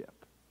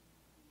friendship.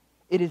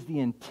 It is the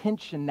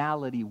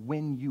intentionality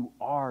when you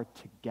are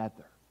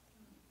together.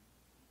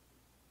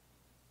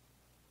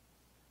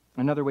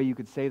 Another way you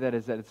could say that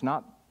is that it's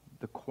not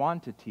the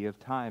quantity of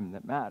time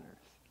that matters.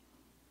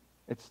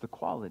 It's the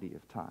quality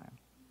of time.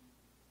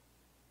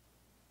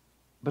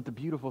 But the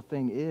beautiful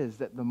thing is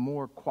that the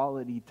more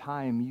quality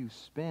time you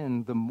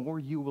spend, the more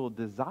you will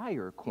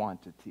desire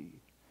quantity.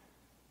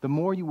 the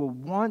more you will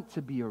want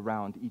to be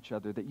around each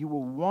other, that you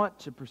will want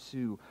to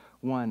pursue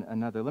one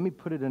another. Let me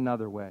put it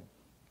another way.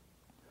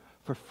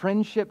 For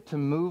friendship to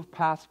move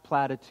past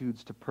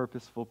platitudes to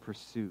purposeful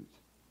pursuit,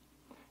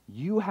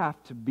 you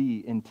have to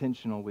be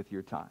intentional with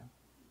your time.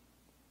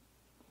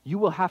 You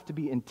will have to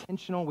be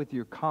intentional with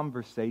your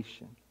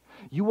conversation.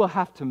 You will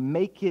have to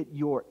make it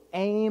your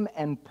aim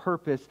and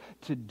purpose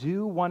to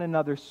do one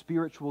another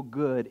spiritual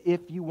good if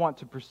you want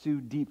to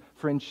pursue deep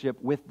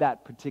friendship with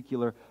that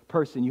particular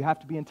person. You have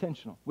to be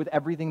intentional with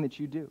everything that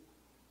you do.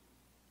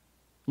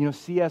 You know,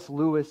 C.S.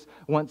 Lewis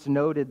once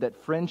noted that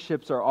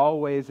friendships are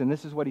always, and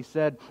this is what he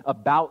said,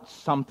 about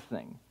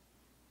something.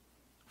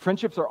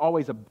 Friendships are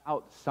always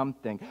about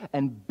something,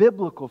 and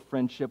biblical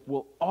friendship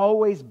will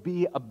always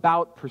be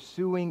about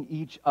pursuing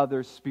each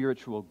other's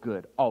spiritual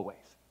good, always.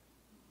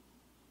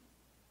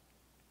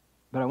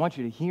 But I want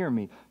you to hear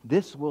me.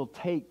 This will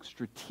take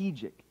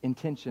strategic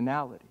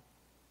intentionality.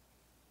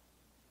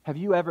 Have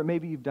you ever,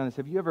 maybe you've done this,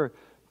 have you ever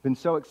been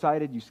so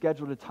excited, you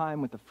scheduled a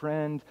time with a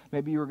friend,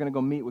 maybe you were going to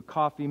go meet with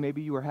coffee,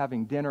 maybe you were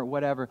having dinner,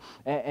 whatever,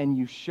 and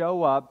you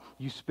show up,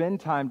 you spend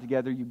time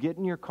together, you get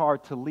in your car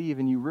to leave,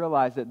 and you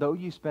realize that though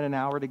you spent an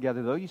hour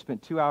together, though you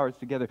spent 2 hours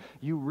together,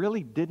 you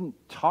really didn't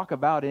talk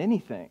about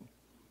anything.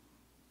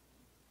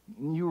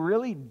 You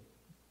really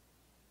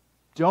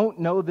don't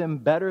know them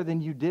better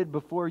than you did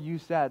before you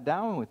sat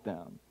down with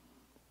them.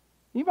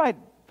 You might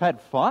have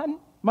had fun,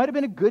 might have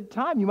been a good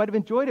time, you might have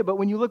enjoyed it, but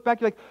when you look back,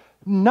 you're like,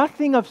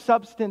 nothing of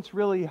substance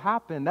really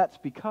happened. That's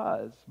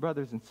because,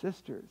 brothers and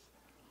sisters,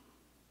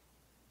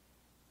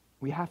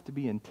 we have to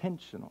be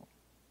intentional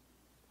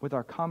with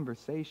our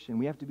conversation.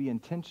 We have to be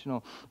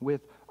intentional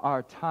with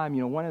our time.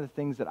 You know, one of the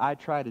things that I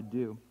try to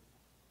do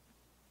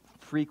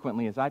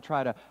frequently is I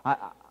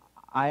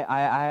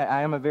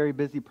am a very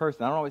busy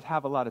person. I don't always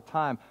have a lot of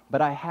time,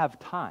 but I have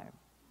time.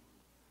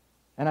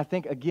 And I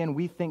think, again,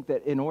 we think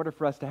that in order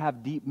for us to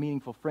have deep,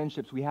 meaningful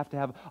friendships, we have to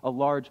have a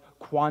large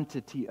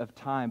quantity of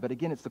time. But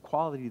again, it's the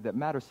quality that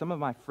matters. Some of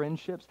my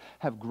friendships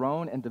have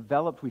grown and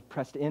developed. We've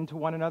pressed into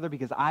one another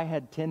because I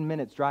had 10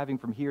 minutes driving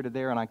from here to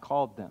there, and I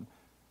called them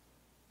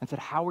and said,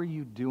 how are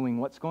you doing?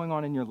 What's going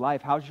on in your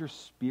life? How's your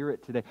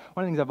spirit today?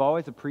 One of the things I've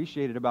always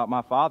appreciated about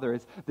my father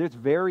is that it's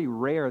very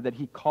rare that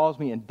he calls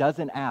me and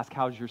doesn't ask,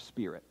 how's your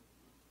spirit?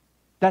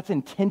 That's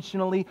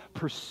intentionally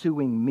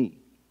pursuing me.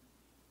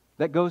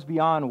 That goes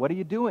beyond, what are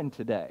you doing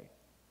today?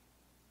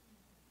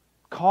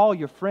 Call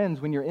your friends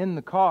when you're in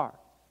the car.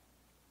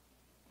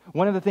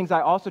 One of the things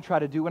I also try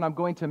to do when I'm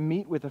going to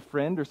meet with a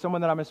friend or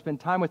someone that I'm going to spend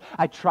time with,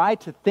 I try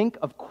to think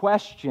of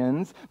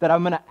questions that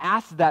I'm going to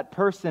ask that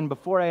person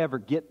before I ever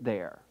get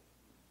there.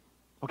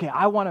 Okay,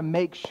 I want to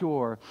make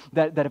sure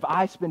that if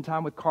I spend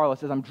time with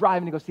Carlos as I'm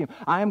driving to go see him,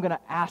 I am going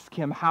to ask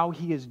him how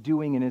he is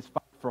doing in his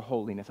fight for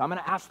holiness. I'm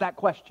going to ask that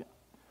question.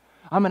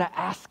 I'm going to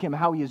ask him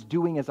how he is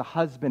doing as a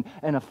husband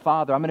and a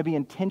father. I'm going to be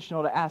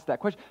intentional to ask that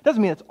question.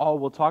 Doesn't mean that's all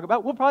we'll talk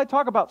about. We'll probably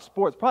talk about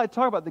sports, probably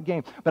talk about the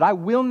game, but I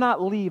will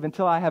not leave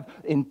until I have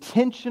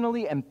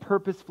intentionally and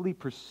purposefully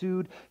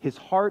pursued his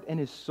heart and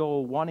his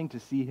soul, wanting to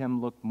see him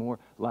look more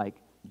like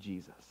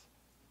Jesus.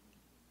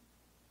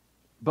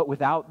 But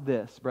without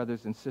this,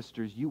 brothers and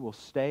sisters, you will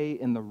stay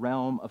in the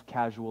realm of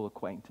casual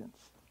acquaintance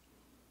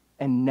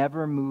and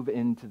never move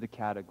into the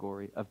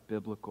category of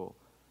biblical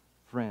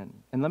friend.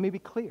 And let me be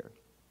clear.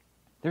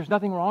 There's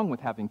nothing wrong with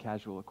having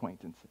casual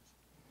acquaintances.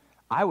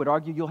 I would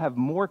argue you'll have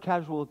more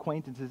casual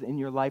acquaintances in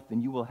your life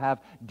than you will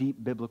have deep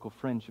biblical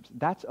friendships.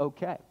 That's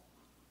okay.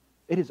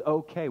 It is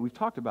okay. We've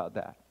talked about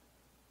that.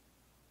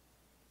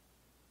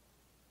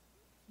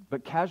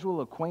 But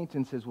casual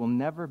acquaintances will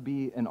never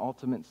be an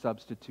ultimate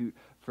substitute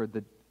for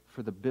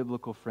the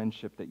biblical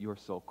friendship that your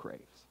soul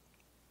craves.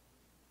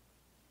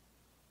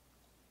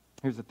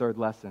 Here's the third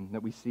lesson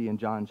that we see in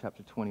John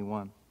chapter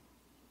 21.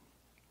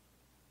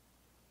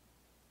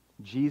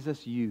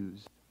 Jesus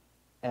used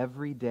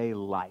everyday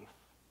life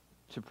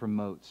to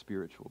promote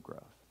spiritual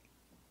growth.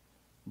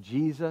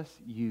 Jesus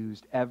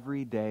used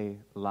everyday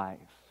life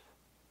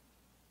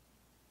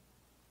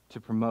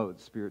to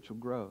promote spiritual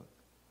growth.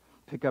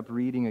 Pick up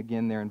reading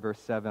again there in verse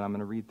 7. I'm going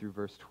to read through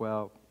verse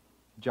 12.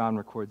 John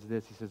records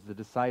this. He says, the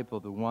disciple,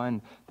 the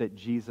one that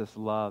Jesus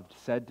loved,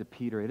 said to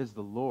Peter, it is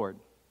the Lord.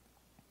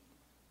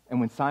 And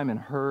when Simon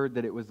heard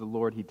that it was the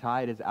Lord, he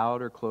tied his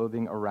outer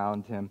clothing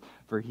around him,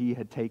 for he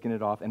had taken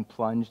it off, and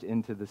plunged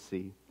into the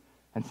sea.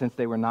 And since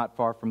they were not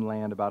far from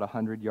land, about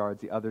 100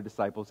 yards, the other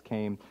disciples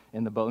came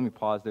in the boat. Let me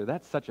pause there.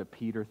 That's such a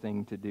Peter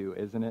thing to do,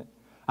 isn't it?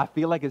 I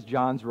feel like as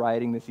John's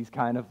writing this, he's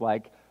kind of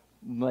like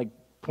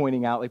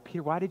pointing out, like,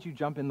 Peter, why did you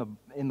jump in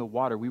the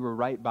water? We were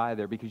right by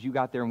there because you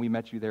got there and we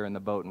met you there in the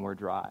boat and we're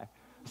dry.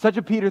 Such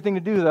a Peter thing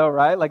to do, though,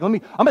 right? Like, I'm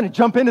going to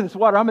jump into this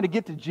water. I'm going to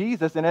get to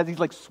Jesus. And as he's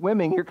like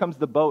swimming, here comes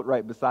the boat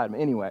right beside him.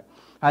 Anyway,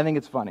 I think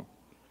it's funny.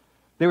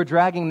 They were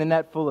dragging the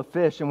net full of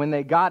fish. And when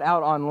they got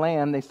out on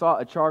land, they saw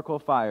a charcoal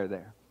fire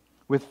there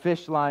with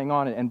fish lying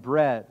on it and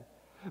bread.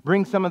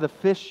 Bring some of the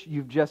fish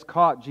you've just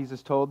caught,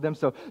 Jesus told them.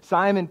 So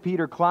Simon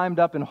Peter climbed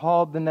up and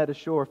hauled the net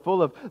ashore,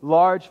 full of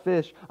large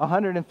fish,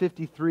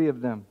 153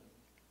 of them.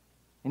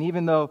 And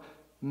even though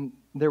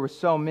there were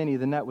so many,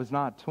 the net was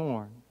not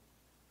torn.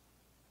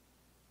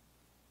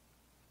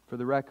 For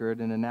the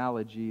record, an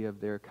analogy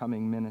of their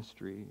coming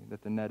ministry,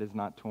 that the net is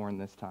not torn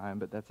this time,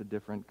 but that's a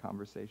different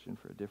conversation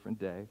for a different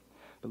day.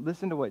 But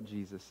listen to what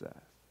Jesus says.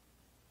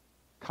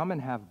 Come and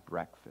have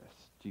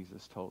breakfast,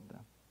 Jesus told them.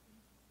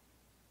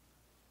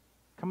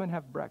 Come and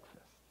have breakfast.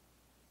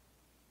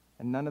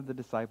 And none of the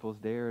disciples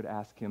dared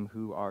ask him,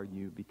 who are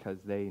you? Because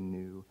they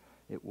knew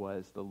it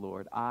was the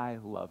Lord. I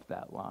love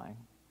that line.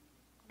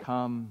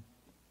 Come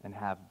and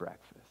have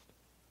breakfast.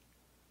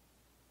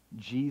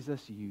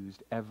 Jesus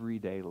used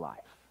everyday life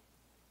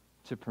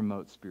to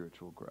promote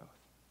spiritual growth.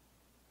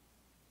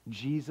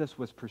 Jesus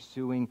was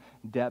pursuing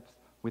depth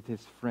with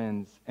his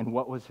friends. And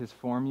what was his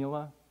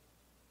formula?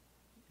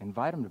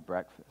 Invite them to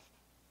breakfast.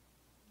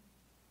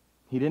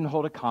 He didn't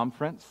hold a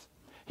conference.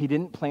 He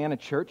didn't plan a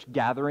church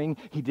gathering.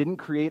 He didn't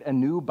create a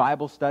new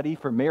Bible study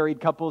for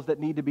married couples that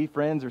need to be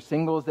friends or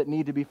singles that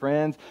need to be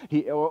friends,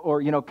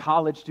 or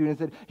college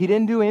students. He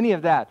didn't do any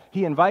of that.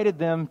 He invited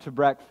them to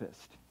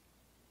breakfast.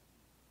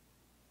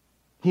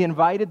 He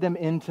invited them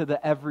into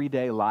the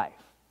everyday life.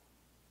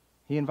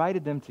 He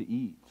invited them to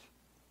eat.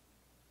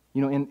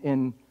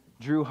 In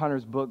Drew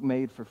Hunter's book,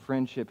 Made for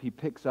Friendship, he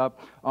picks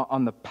up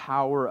on the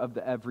power of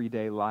the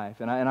everyday life.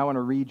 And I want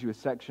to read you a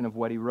section of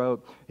what he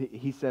wrote.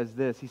 He says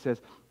this. He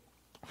says,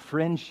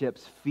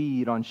 friendships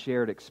feed on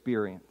shared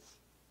experience,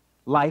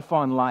 life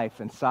on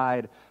life and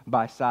side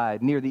by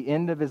side. Near the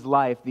end of his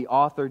life, the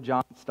author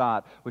John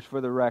Stott, which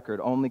for the record,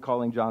 only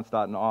calling John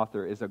Stott an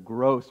author is a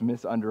gross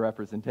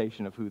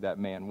misunderrepresentation of who that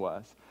man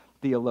was.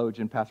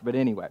 Theologian, pastor. But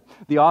anyway,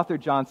 the author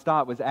John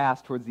Stott was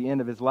asked towards the end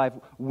of his life,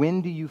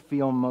 when do you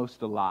feel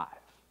most alive?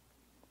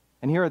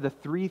 And here are the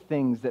three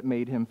things that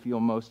made him feel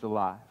most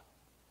alive: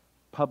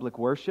 public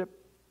worship,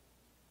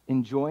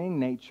 enjoying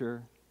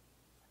nature,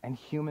 and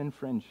human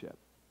friendship.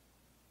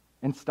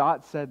 And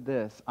Stott said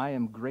this, I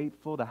am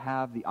grateful to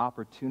have the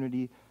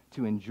opportunity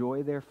to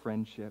enjoy their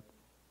friendship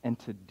and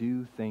to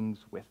do things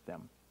with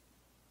them.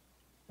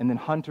 And then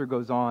Hunter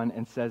goes on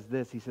and says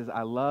this. He says,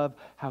 I love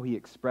how he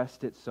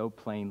expressed it so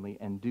plainly,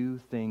 and do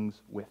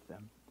things with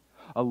them.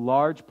 A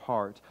large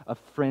part of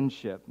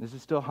friendship, this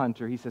is still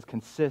Hunter, he says,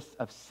 consists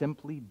of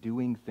simply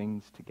doing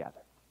things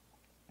together.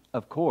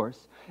 Of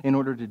course, in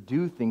order to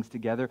do things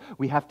together,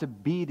 we have to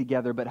be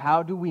together. But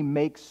how do we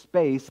make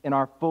space in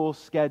our full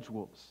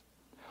schedules?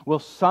 Well,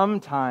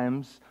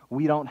 sometimes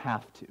we don't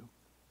have to.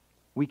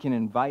 We can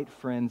invite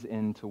friends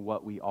into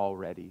what we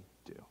already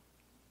do.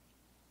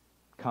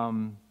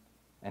 Come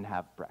and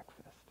have breakfast.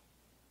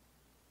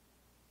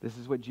 This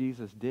is what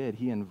Jesus did.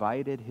 He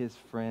invited his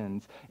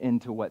friends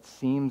into what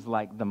seems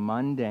like the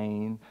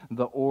mundane,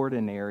 the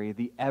ordinary,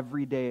 the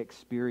everyday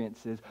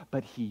experiences,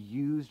 but he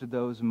used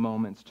those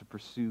moments to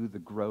pursue the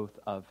growth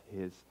of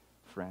his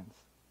friends.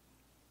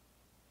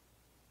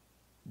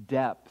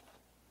 Depth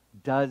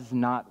does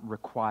not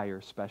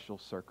require special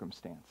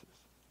circumstances.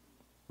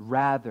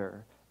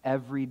 Rather,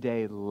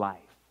 everyday life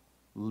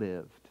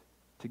lived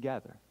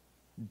together.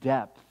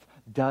 Depth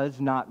does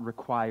not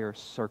require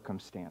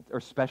circumstance or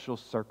special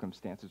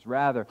circumstances.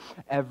 Rather,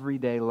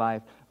 everyday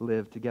life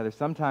lived together.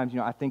 Sometimes,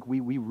 I think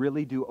we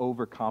really do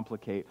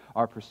overcomplicate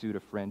our pursuit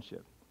of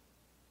friendship.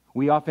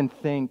 We often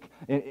think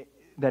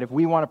that if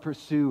we want to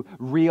pursue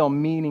real,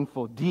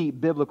 meaningful,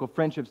 deep, biblical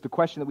friendships, the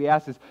question that we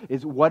ask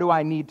is what do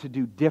I need to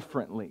do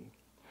differently?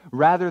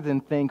 Rather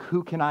than think,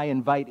 who can I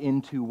invite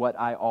into what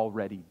I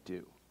already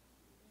do?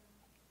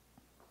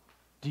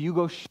 Do you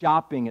go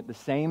shopping at the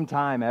same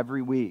time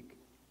every week?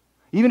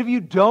 Even if you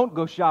don't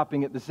go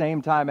shopping at the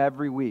same time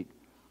every week,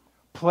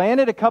 plan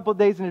it a couple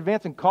days in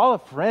advance and call a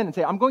friend and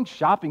say, I'm going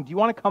shopping. Do you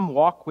want to come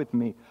walk with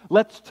me?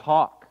 Let's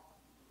talk.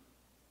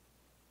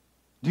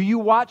 Do you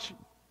watch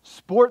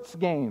sports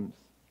games,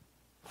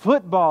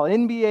 football,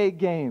 NBA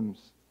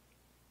games,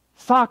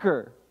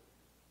 soccer?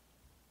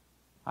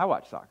 I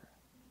watch soccer.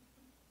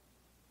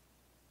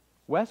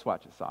 Wes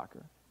watches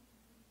soccer.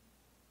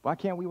 Why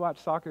can't we watch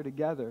soccer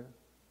together?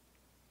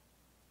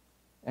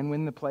 And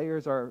when the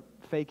players are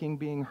faking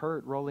being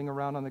hurt, rolling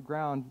around on the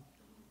ground,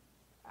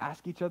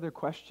 ask each other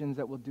questions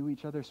that will do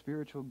each other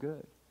spiritual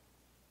good.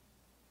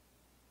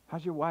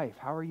 How's your wife?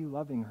 How are you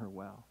loving her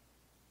well?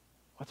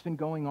 What's been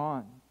going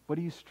on? What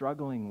are you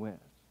struggling with?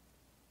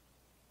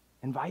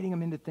 Inviting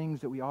them into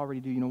things that we already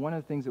do. One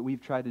of the things that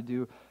we've tried to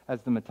do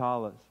as the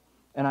Matalas,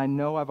 and I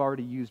know I've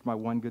already used my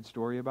one good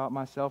story about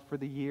myself for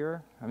the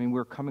year. I mean,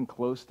 we're coming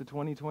close to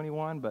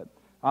 2021, but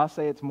I'll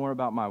say it's more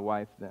about my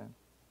wife then.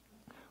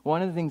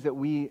 One of the things that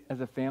we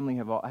as a family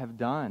have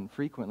done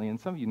frequently, and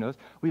some of you know,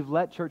 we've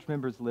let church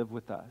members live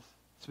with us,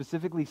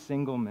 specifically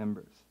single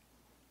members.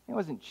 It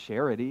wasn't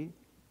charity.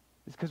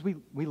 It's because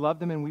we love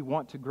them and we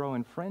want to grow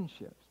in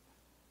friendships.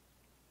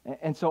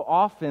 And so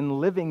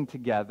often living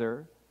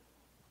together,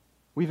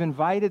 we've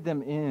invited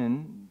them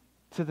in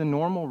to the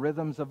normal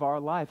rhythms of our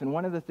life. And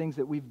one of the things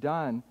that we've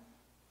done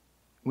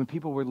when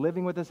people were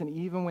living with us and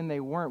even when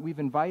they weren't, we've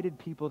invited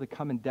people to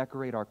come and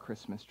decorate our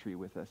Christmas tree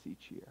with us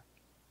each year.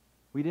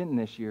 We didn't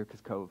this year because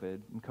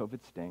COVID, and COVID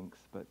stinks,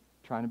 but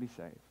trying to be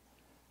safe.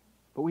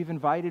 But we've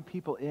invited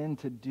people in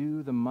to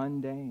do the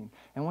mundane.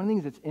 And one of the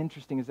things that's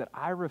interesting is that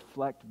I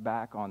reflect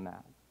back on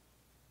that.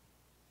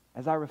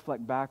 As I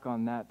reflect back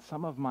on that,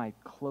 some of my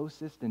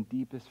closest and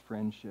deepest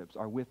friendships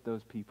are with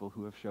those people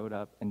who have showed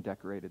up and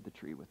decorated the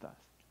tree with us.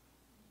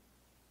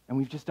 And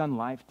we've just done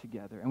life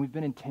together, and we've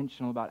been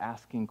intentional about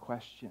asking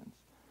questions.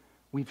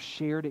 We've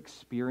shared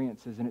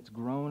experiences, and it's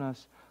grown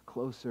us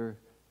closer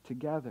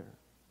together.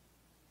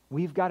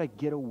 We've got to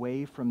get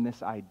away from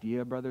this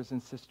idea, brothers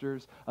and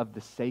sisters, of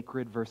the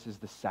sacred versus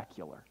the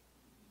secular.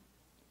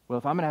 Well,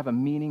 if I'm going to have a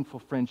meaningful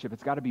friendship,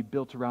 it's got to be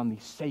built around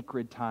these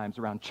sacred times,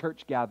 around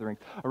church gatherings,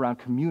 around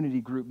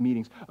community group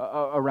meetings,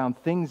 around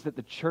things that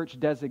the church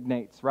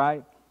designates,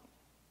 right?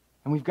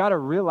 And we've got to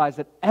realize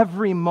that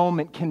every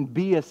moment can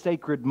be a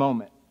sacred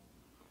moment.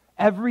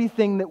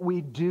 Everything that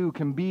we do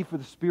can be for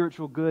the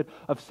spiritual good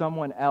of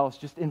someone else.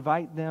 Just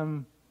invite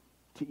them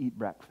to eat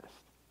breakfast.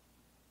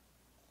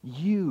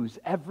 Use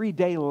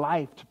everyday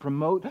life to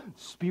promote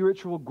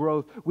spiritual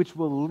growth, which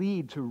will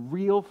lead to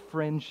real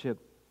friendship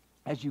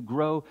as you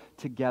grow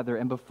together.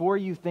 And before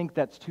you think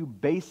that's too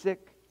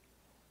basic,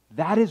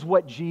 that is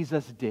what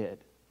Jesus did.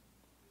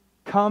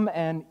 Come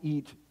and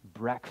eat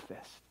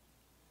breakfast.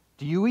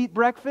 Do you eat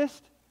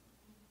breakfast?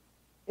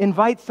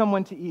 Invite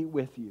someone to eat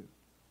with you.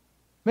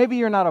 Maybe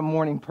you're not a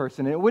morning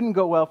person, and it wouldn't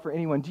go well for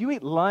anyone. Do you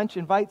eat lunch?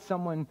 Invite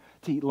someone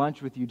to eat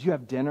lunch with you. Do you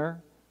have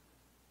dinner?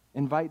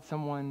 Invite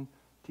someone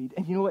to eat.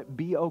 And you know what?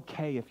 Be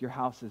okay if your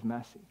house is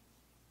messy,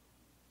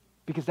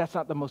 because that's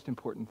not the most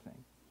important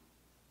thing.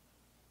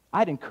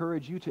 I'd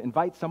encourage you to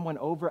invite someone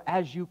over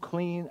as you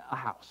clean a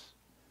house.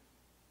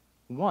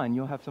 One,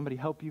 you'll have somebody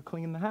help you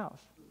clean the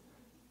house.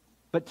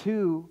 But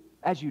two,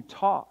 as you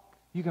talk,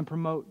 you can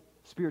promote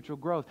spiritual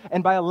growth.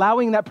 And by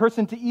allowing that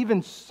person to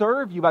even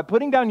serve you, by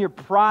putting down your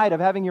pride of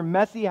having your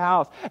messy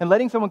house and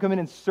letting someone come in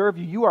and serve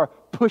you, you are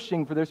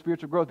pushing for their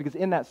spiritual growth, because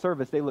in that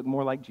service, they look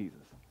more like Jesus.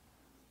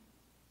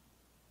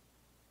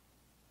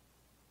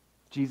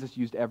 Jesus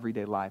used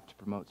everyday life to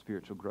promote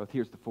spiritual growth.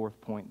 Here's the fourth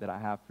point that I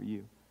have for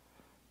you.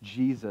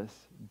 Jesus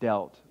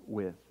dealt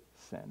with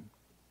sin.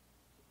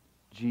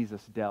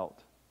 Jesus dealt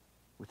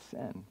with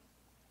sin.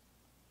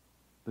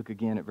 Look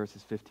again at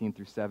verses 15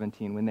 through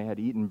 17. When they had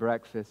eaten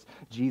breakfast,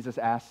 Jesus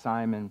asked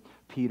Simon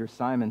Peter,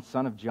 "Simon,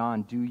 son of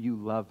John, do you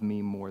love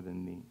me more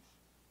than these?"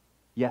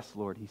 "Yes,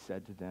 Lord," he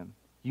said to them.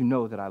 "You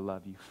know that I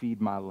love you.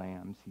 Feed my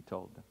lambs," he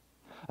told them.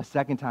 A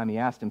second time he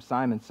asked him,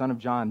 "Simon, son of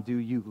John, do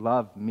you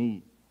love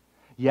me?"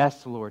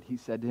 "Yes, Lord," he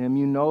said to him.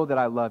 "You know that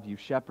I love you.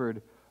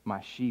 Shepherd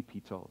my sheep," he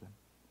told him.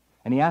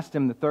 And he asked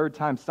him the third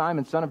time,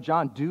 "Simon, son of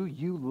John, do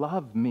you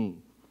love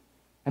me?"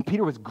 And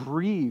Peter was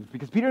grieved,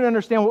 because Peter didn't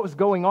understand what was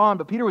going on,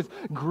 but Peter was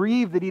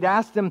grieved that he'd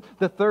asked him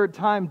the third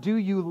time, "Do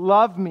you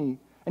love me?"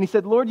 And he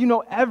said, "Lord, you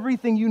know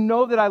everything. You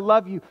know that I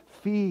love you.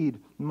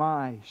 Feed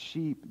my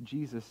sheep,"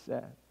 Jesus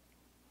said.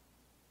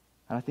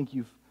 And I think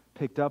you've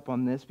picked up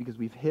on this because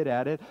we've hit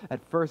at it.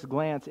 At first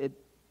glance, it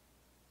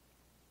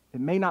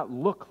may not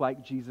look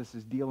like Jesus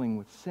is dealing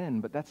with sin,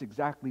 but that's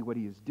exactly what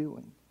he is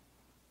doing.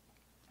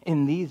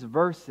 In these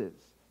verses,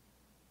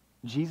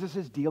 Jesus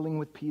is dealing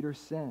with Peter's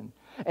sin.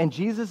 And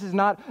Jesus is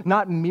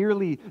not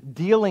merely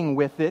dealing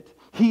with it,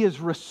 he is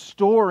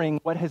restoring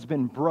what has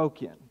been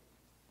broken.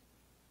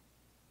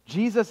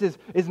 Jesus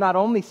is not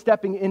only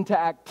stepping into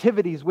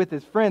activities with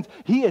his friends,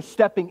 he is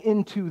stepping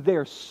into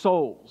their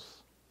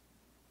souls.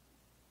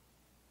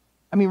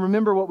 I mean,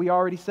 remember what we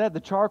already said. The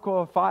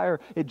charcoal fire,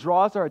 it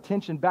draws our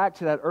attention back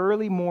to that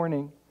early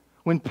morning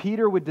when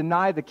Peter would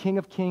deny the King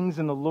of Kings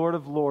and the Lord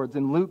of Lords.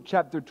 In Luke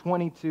chapter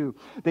 22,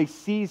 they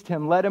seized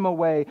him, led him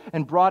away,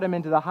 and brought him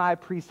into the high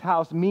priest's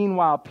house.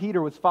 Meanwhile, Peter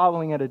was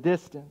following at a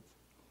distance.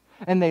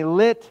 And they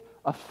lit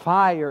a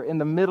fire in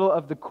the middle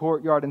of the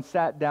courtyard and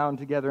sat down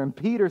together. And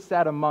Peter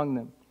sat among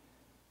them.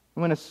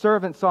 And when a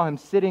servant saw him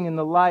sitting in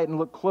the light and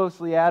looked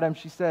closely at him,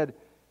 she said,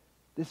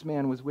 "This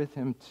man was with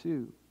him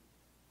too."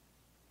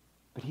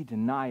 But he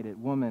denied it.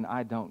 "Woman,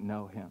 I don't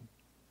know him."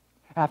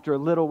 After a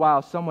little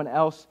while, someone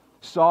else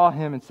saw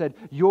him and said,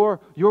 You're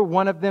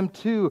one of them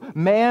too."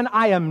 "Man,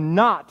 I am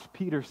not,"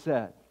 Peter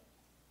said.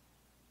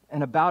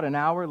 And about an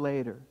hour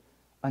later,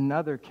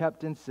 another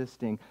kept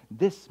insisting,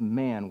 "This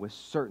man was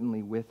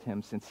certainly with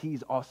him, since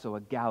he's also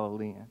a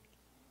Galilean."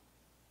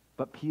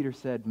 But Peter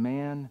said,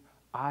 "Man,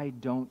 I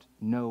don't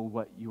know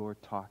what you're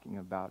talking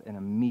about." And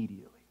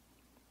immediately,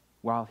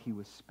 while he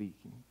was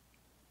speaking,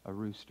 a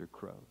rooster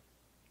crowed.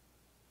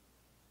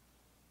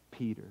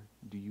 "Peter,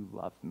 do you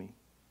love me?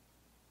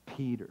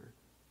 Peter,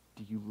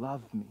 do you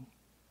love me?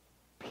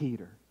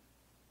 Peter,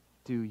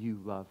 do you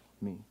love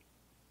me?"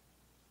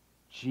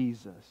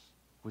 Jesus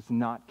was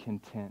not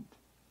content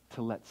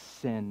to let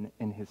sin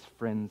in his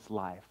friend's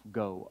life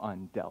go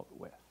undealt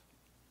with.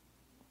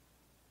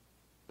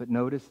 But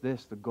notice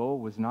this, the goal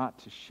was not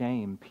to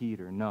shame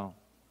Peter, no.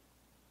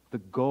 The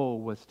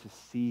goal was to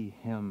see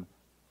him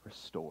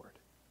restored.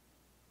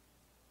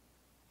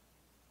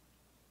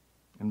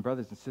 And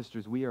brothers and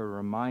sisters, we are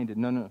reminded,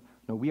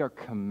 we are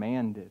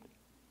commanded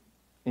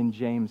In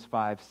James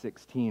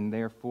 5:16,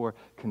 therefore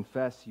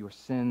confess your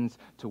sins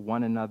to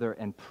one another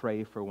and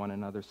pray for one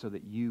another so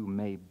that you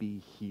may be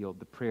healed.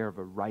 The prayer of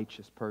a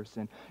righteous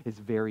person is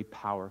very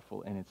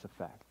powerful in its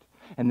effect.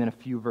 And then a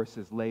few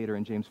verses later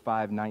in James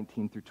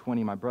 5:19 through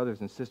 20, my brothers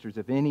and sisters,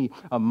 if any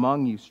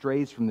among you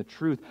strays from the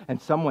truth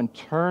and someone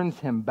turns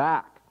him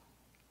back,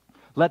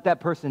 let that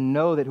person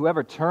know that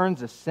whoever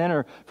turns a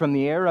sinner from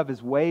the error of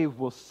his way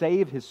will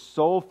save his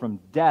soul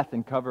from death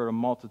and cover a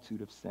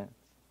multitude of sins.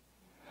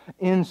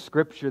 In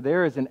Scripture,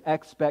 there is an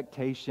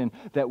expectation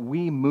that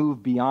we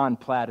move beyond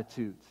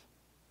platitudes.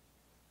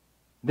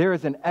 There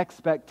is an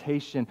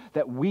expectation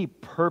that we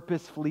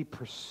purposefully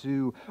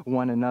pursue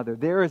one another.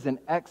 There is an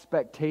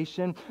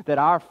expectation that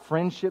our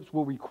friendships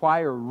will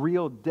require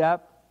real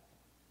depth,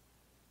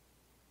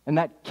 and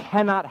that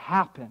cannot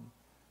happen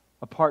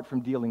apart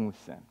from dealing with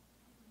sin.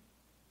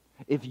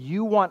 If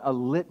you want a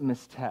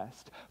litmus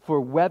test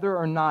for whether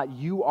or not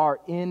you are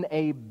in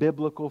a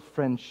biblical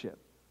friendship,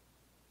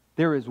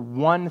 there is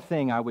one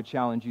thing I would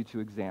challenge you to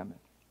examine: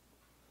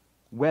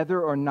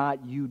 whether or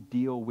not you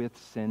deal with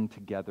sin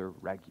together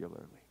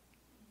regularly.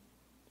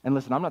 And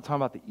listen, I'm not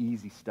talking about the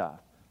easy stuff.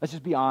 Let's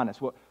just be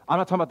honest. Well, I'm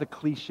not talking about the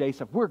cliche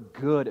stuff. We're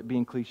good at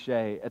being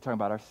cliche at talking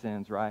about our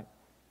sins, right?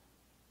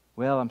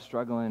 Well, I'm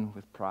struggling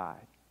with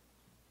pride.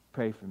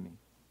 Pray for me.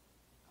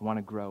 I want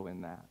to grow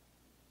in that.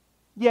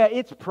 Yeah,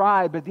 it's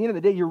pride, but at the end of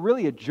the day, you're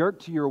really a jerk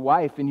to your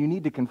wife, and you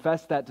need to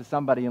confess that to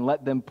somebody and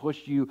let them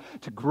push you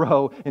to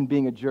grow in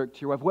being a jerk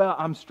to your wife. Well,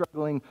 I'm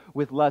struggling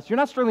with lust. You're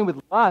not struggling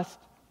with lust.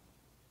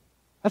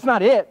 That's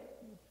not it.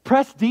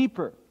 Press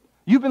deeper.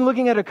 You've been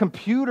looking at a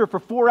computer for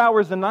 4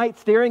 hours a night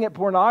staring at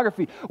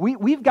pornography.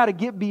 We've got to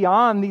get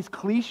beyond these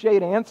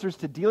cliched answers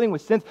to dealing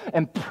with sins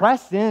and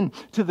press in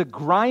to the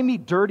grimy,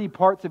 dirty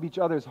parts of each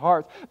other's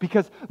hearts.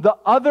 Because the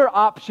other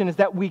option is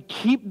that we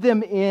keep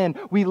them in,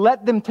 we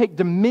let them take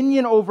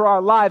dominion over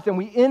our lives, and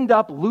we end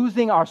up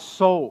losing our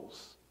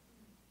souls.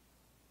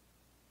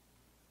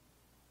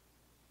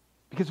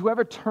 Because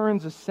whoever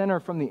turns a sinner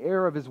from the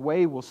error of his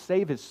way will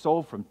save his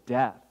soul from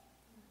death.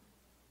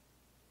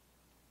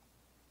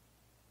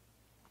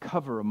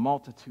 Cover a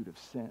multitude of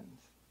sins.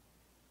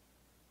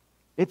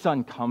 It's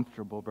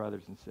uncomfortable,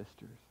 brothers and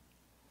sisters.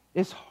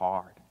 It's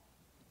hard.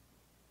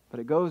 But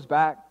it goes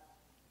back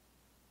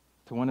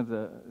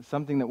to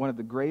something that one of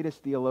the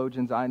greatest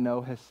theologians I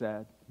know has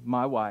said,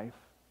 my wife.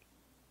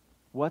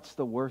 What's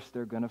the worst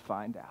they're going to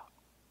find out?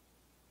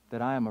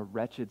 That I am a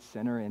wretched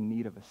sinner in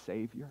need of a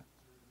Savior?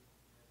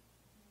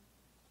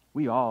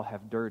 We all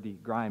have dirty,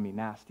 grimy,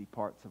 nasty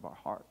parts of our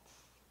hearts.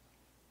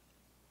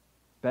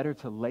 Better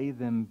to lay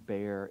them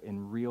bare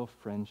in real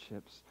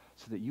friendships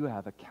so that you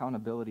have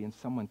accountability and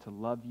someone to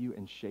love you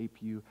and shape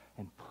you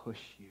and push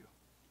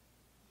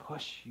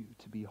you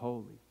to be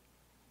holy.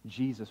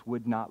 Jesus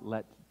would not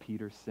let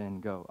Peter's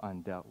sin go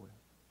undealt with.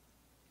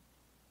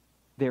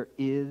 There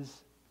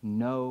is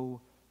no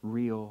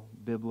real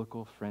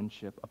biblical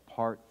friendship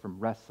apart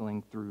from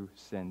wrestling through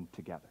sin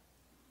together.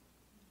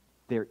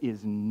 There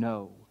is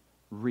no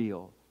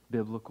real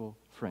biblical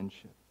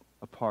friendship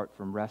apart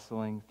from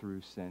wrestling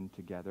through sin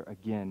together.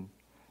 Again,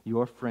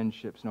 your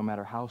friendships, no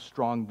matter how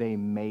strong they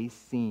may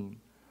seem,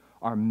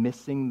 are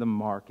missing the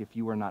mark if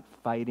you are not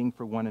fighting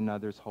for one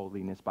another's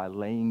holiness by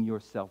laying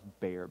yourself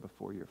bare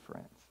before your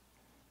friends.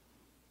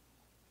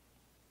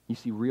 You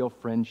see, real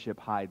friendship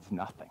hides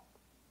nothing.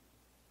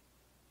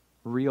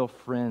 Real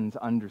friends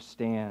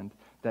understand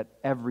that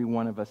every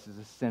one of us is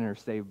a sinner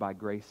saved by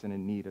grace and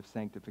in need of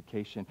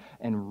sanctification.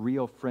 And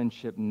real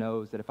friendship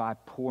knows that if I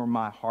pour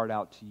my heart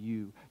out to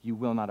you, you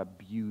will not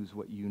abuse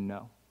what you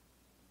know.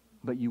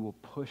 But you will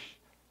push,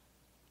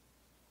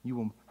 you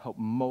will help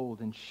mold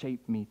and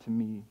shape me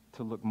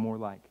to look more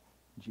like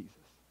Jesus.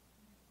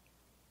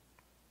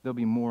 There'll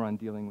be more on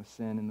dealing with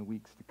sin in the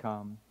weeks to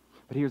come.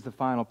 But here's the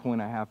final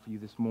point I have for you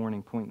this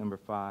morning, point number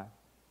 5.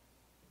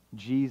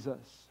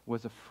 Jesus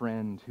was a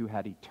friend who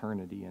had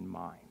eternity in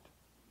mind.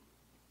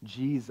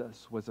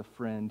 Jesus was a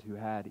friend who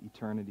had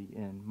eternity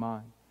in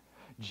mind.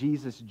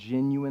 Jesus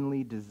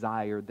genuinely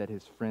desired that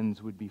his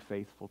friends would be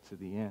faithful to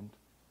the end.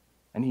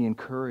 And he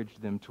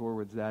encouraged them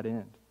towards that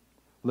end.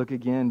 Look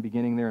again,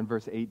 beginning there in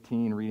verse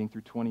 18, reading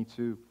through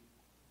 22.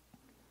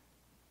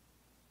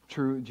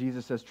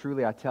 Jesus says,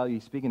 truly I tell you,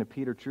 speaking to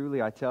Peter, truly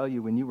I tell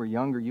you, when you were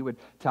younger, you would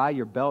tie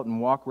your belt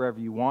and walk wherever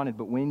you wanted.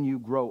 But when you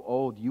grow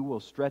old, you will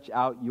stretch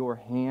out your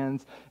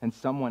hands and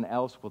someone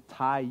else will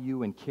tie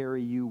you and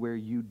carry you where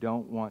you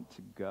don't want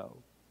to go.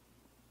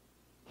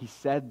 He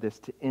said this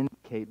to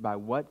indicate by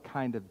what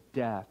kind of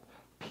death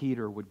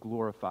Peter would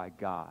glorify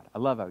God. I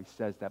love how he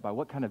says that. By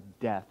what kind of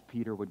death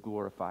Peter would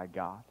glorify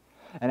God.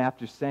 And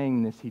after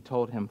saying this, he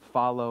told him,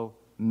 follow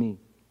me.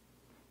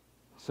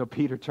 So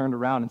Peter turned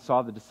around and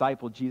saw the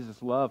disciple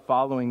Jesus loved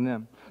following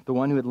them, the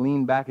one who had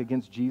leaned back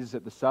against Jesus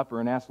at the supper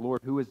and asked,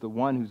 Lord, who is the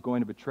one who's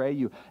going to betray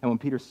you? And when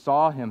Peter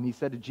saw him, he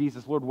said to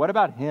Jesus, Lord, what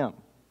about him?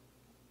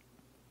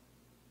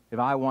 If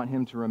I want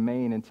him to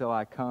remain until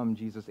I come,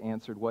 Jesus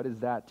answered, what is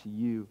that to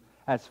you?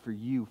 As for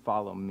you,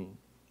 follow me.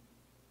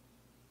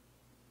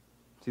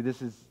 See,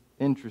 this is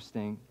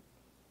interesting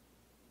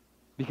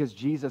Because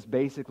Jesus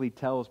basically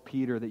tells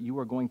Peter that you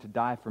are going to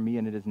die for me,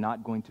 and it is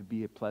not going to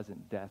be a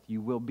pleasant death.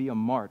 You will be a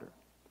martyr.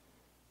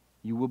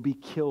 You will be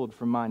killed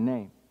for my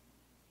name,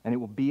 and it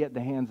will be at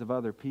the hands of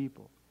other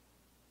people.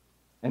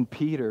 And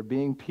Peter,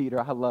 being Peter,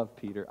 I love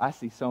Peter. I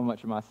see so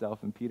much of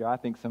myself in Peter. I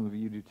think some of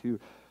you do too.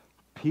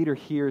 Peter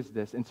hears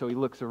this, and so he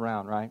looks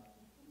around, right?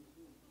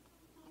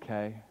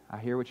 Okay, I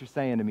hear what you're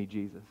saying to me,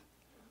 Jesus.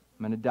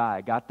 I'm going to die.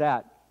 I got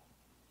that.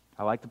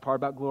 I like the part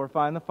about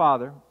glorifying the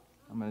Father.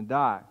 I'm going to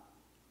die.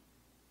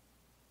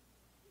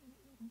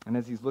 And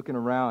as he's looking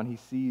around, he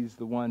sees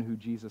the one who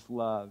Jesus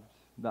loved,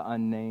 the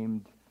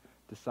unnamed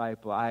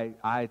disciple.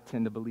 I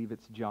tend to believe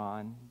it's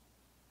John.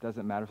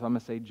 Doesn't matter. So I'm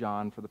going to say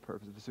John for the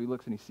purpose of it. So he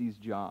looks and he sees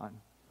John.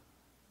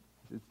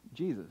 He says,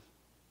 Jesus.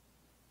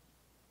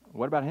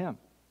 What about him?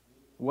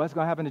 What's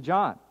going to happen to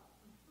John?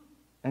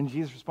 And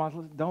Jesus responds,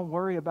 don't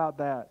worry about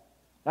that.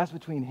 That's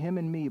between him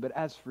and me. But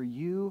as for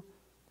you,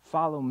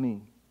 follow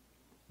me.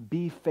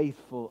 Be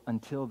faithful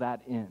until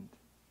that end.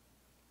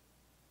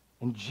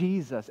 And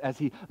Jesus, as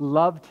he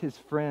loved his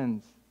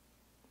friends,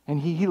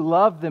 and he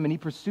loved them and he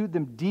pursued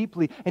them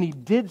deeply, and he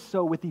did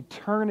so with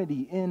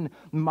eternity in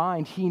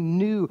mind. He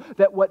knew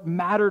that what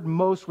mattered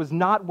most was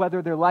not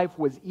whether their life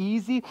was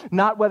easy,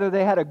 not whether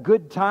they had a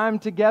good time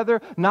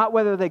together, not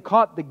whether they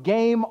caught the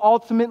game.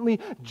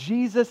 Ultimately,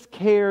 Jesus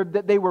cared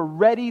that they were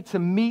ready to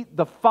meet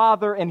the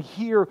Father and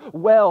hear,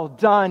 well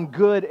done,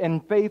 good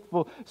and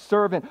faithful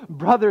servant.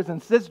 Brothers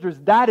and sisters,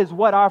 that is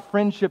what our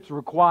friendships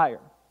require.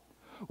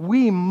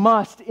 We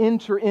must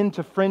enter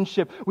into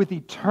friendship with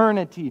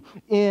eternity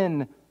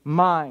in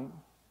mind,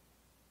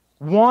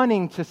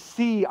 wanting to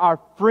see our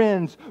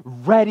friends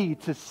ready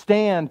to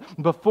stand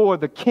before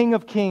the King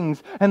of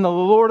Kings and the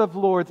Lord of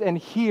Lords and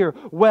hear,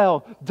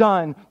 well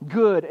done,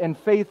 good and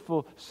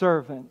faithful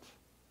servant.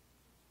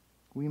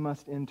 We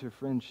must enter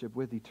friendship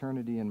with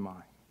eternity in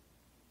mind.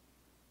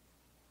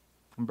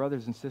 And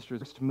brothers and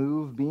sisters,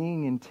 move,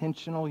 being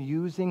intentional,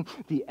 using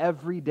the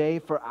everyday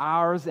for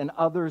ours and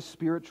others'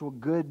 spiritual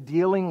good,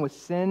 dealing with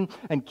sin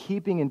and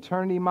keeping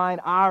eternity in mind,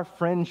 our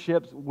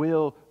friendships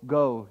will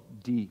go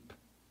deep.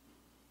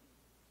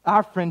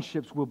 Our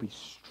friendships will be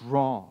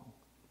strong.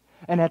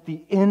 And at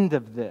the end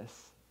of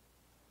this,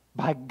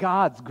 by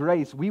God's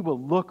grace, we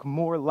will look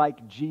more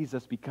like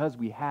Jesus because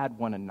we had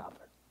one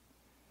another,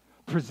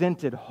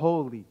 presented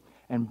holy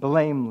and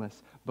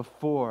blameless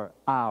before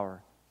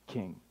our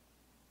King.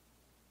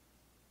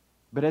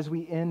 But as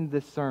we end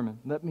this sermon,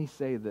 let me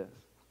say this.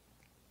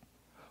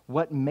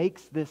 What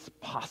makes this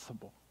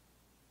possible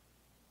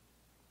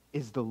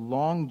is the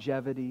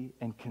longevity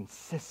and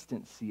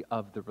consistency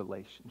of the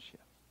relationship.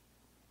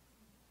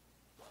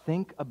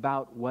 Think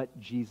about what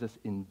Jesus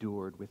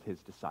endured with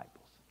his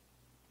disciples.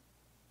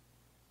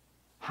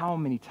 How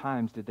many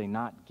times did they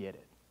not get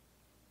it?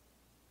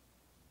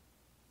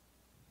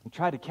 They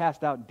tried to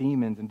cast out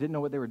demons and didn't know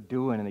what they were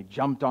doing, and they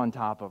jumped on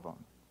top of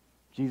them.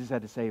 Jesus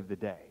had to save the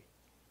day.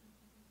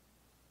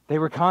 They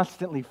were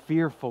constantly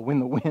fearful when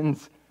the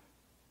winds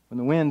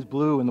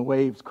blew and the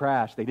waves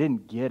crashed. They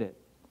didn't get it.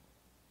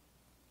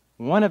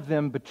 One of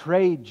them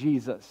betrayed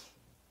Jesus.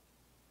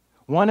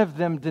 One of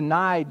them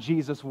denied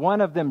Jesus. One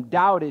of them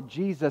doubted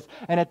Jesus.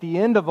 And at the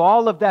end of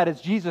all of that,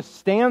 as Jesus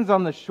stands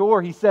on the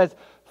shore, he says,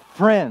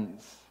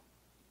 friends.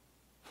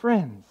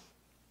 Friends.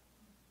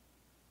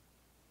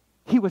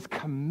 He was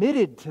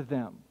committed to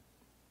them.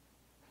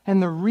 And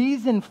the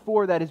reason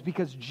for that is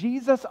because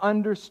Jesus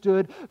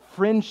understood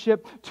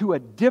friendship to a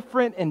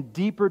different and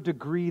deeper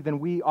degree than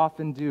we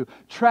often do.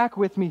 Track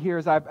with me here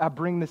as I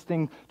bring this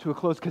thing to a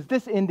close, because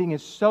this ending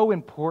is so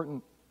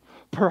important.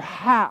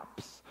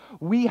 Perhaps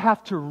we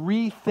have to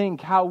rethink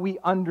how we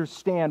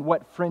understand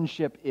what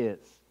friendship is.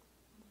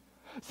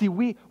 See,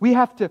 we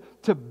have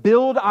to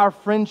build our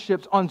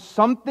friendships on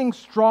something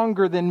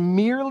stronger than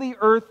merely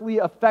earthly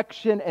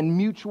affection and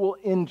mutual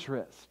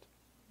interest.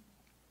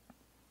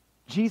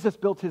 Jesus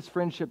built his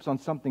friendships on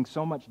something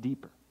so much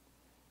deeper.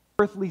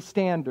 Earthly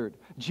standard.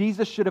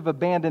 Jesus should have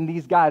abandoned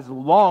these guys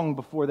long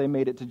before they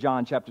made it to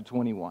John chapter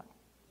 21.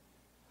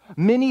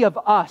 Many of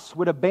us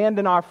would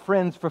abandon our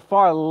friends for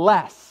far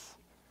less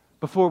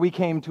before we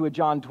came to a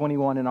John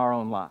 21 in our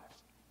own lives.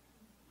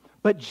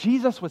 But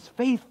Jesus was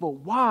faithful.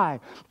 Why?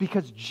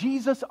 Because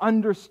Jesus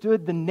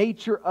understood the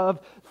nature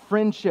of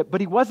friendship. But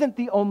he wasn't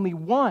the only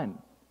one.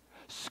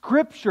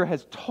 Scripture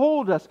has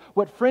told us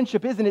what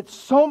friendship is, and it's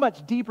so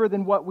much deeper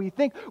than what we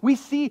think. We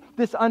see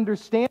this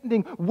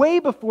understanding way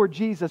before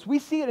Jesus. We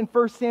see it in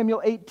 1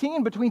 Samuel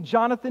 18 between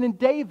Jonathan and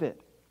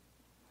David.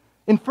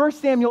 In 1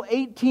 Samuel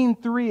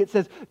 18:3, it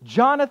says,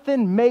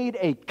 Jonathan made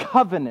a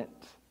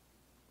covenant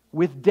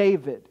with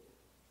David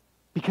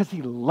because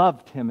he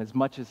loved him as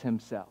much as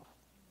himself.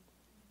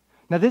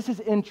 Now, this is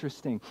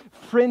interesting.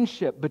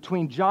 Friendship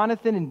between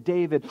Jonathan and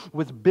David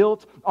was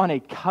built on a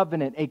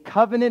covenant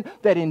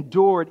that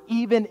endured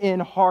even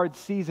in hard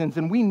seasons.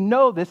 And we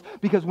know this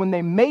because when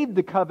they made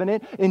the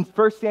covenant in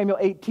 1 Samuel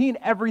 18,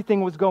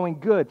 everything was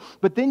going good.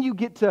 But then you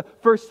get to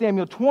 1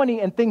 Samuel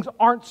 20 and things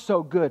aren't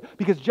so good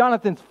because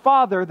Jonathan's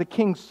father, the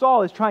king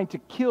Saul, is trying to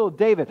kill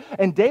David.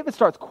 And David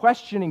starts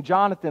questioning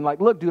Jonathan like,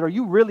 look, dude, are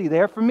you really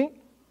there for me?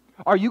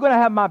 Are you going to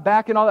have my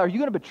back and all that? Are you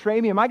going to betray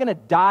me? Am I going to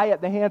die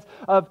at the hands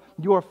of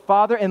your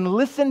father? And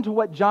listen to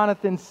what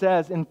Jonathan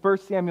says in 1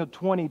 Samuel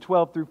 20,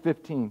 12 through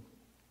 15.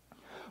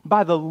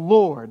 By the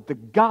Lord, the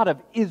God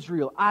of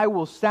Israel, I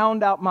will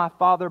sound out my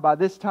father by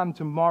this time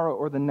tomorrow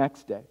or the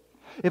next day.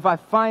 If I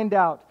find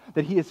out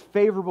that he is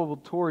favorable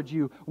towards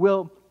you,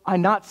 will I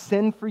not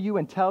send for you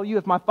and tell you?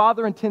 If my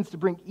father intends to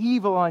bring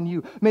evil on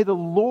you, may the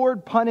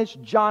Lord punish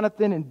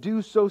Jonathan and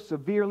do so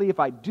severely if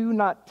I do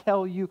not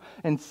tell you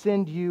and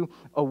send you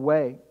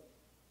away.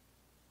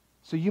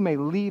 So you may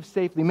leave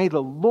safely. May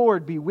the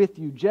Lord be with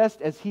you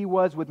just as he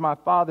was with my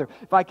father.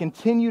 If I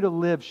continue to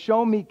live,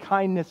 show me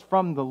kindness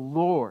from the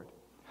Lord.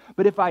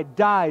 But if I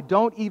die,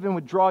 don't even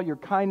withdraw your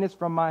kindness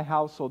from my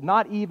household,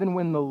 not even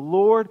when the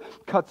Lord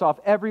cuts off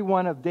every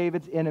one of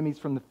David's enemies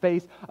from the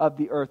face of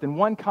the earth. And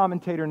one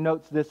commentator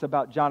notes this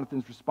about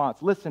Jonathan's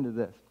response. Listen to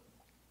this.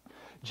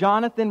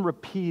 Jonathan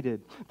repeated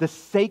the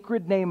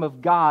sacred name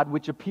of God,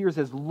 which appears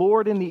as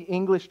Lord in the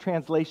English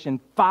translation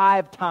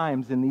 5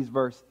 times in these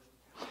verses.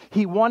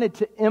 He wanted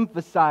to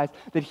emphasize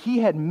that he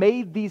had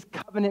made these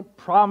covenant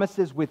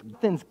promises with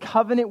Jonathan's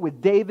covenant with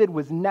David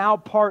was now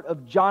part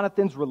of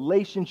Jonathan's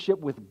relationship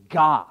with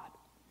God.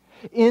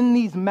 In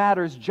these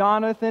matters,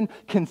 Jonathan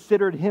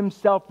considered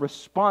himself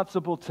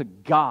responsible to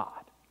God.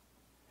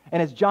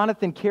 And as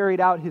Jonathan carried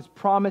out his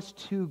promise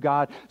to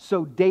God,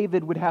 so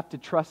David would have to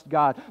trust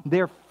God.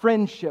 Their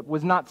friendship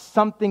was not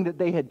something that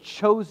they had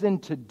chosen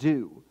to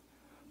do,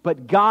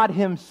 but God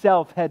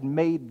himself had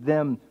made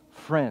them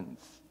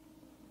friends.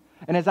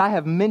 And as I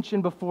have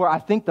mentioned before, I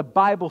think the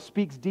Bible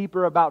speaks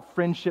deeper about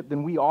friendship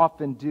than we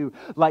often do.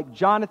 Like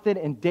Jonathan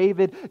and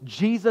David,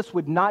 Jesus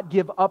would not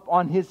give up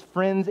on his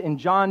friends in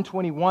John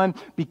 21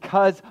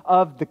 because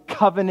of the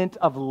covenant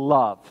of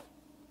love.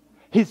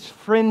 His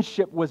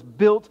friendship was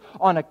built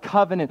on a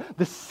covenant.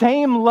 The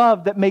same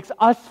love that makes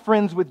us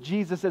friends with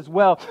Jesus as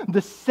well.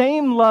 The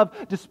same love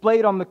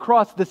displayed on the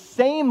cross. The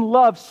same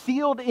love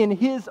sealed in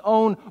his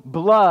own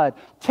blood.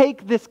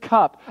 Take this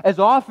cup. As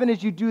often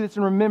as you do this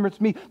in remembrance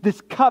of me, this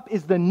cup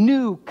is the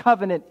new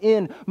covenant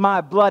in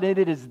my blood. And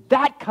it is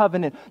that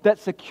covenant that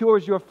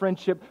secures your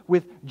friendship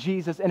with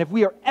Jesus. And if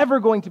we are ever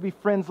going to be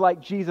friends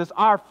like Jesus,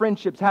 our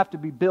friendships have to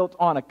be built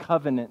on a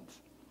covenant,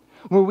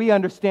 where we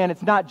understand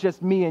it's not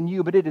just me and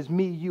you, but it is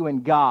me, you,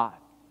 and God.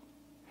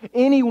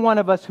 Any one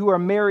of us who are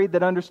married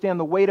that understand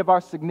the weight of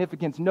our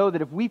significance know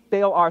that if we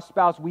fail our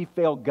spouse, we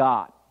fail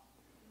God.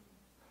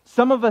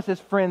 Some of us as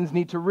friends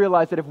need to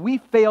realize that if we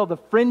fail the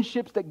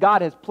friendships that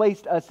God has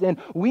placed us in,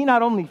 we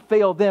not only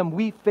fail them,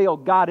 we fail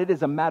God. It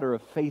is a matter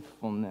of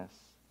faithfulness.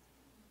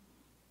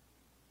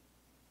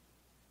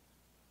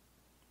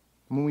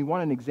 When we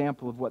want an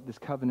example of what this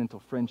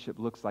covenantal friendship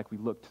looks like, we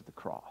look to the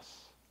cross,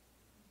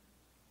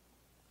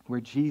 where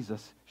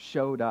Jesus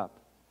showed up.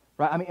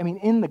 Right? I mean,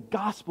 in the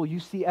gospel, you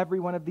see every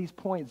one of these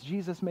points.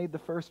 Jesus made the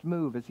first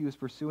move as he was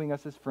pursuing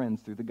us as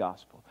friends through the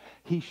gospel.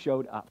 He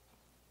showed up.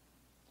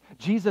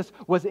 Jesus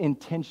was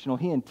intentional.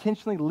 He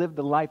intentionally lived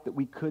the life that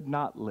we could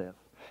not live.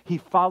 He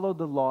followed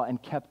the law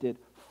and kept it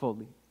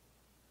fully.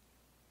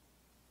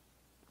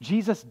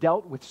 Jesus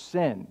dealt with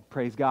sin,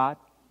 praise God.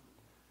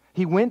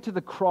 He went to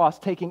the cross,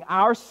 taking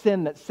our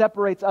sin that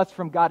separates us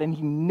from God, and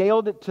he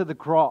nailed it to the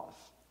cross.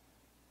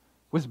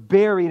 Was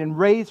buried and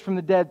raised from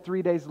the dead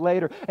 3 days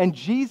later. And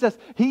Jesus,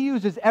 he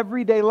uses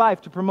everyday life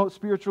to promote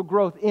spiritual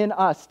growth in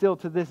us still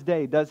to this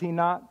day, does he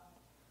not?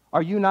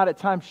 Are you not at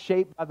times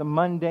shaped by the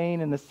mundane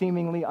and the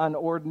seemingly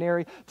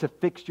unordinary to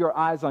fix your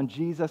eyes on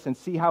Jesus and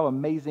see how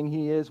amazing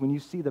he is when you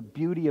see the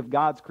beauty of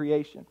God's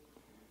creation?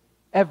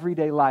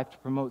 Everyday life to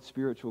promote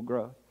spiritual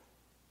growth.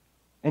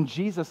 And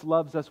Jesus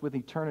loves us with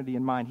eternity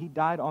in mind. He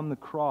died on the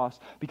cross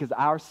because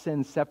our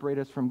sins separate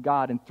us from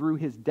God. And through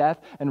his death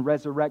and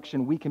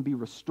resurrection, we can be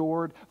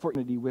restored for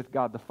eternity with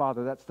God the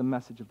Father. That's the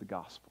message of the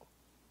gospel.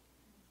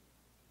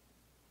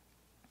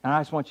 And I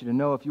just want you to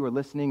know, if you are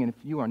listening and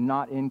if you are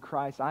not in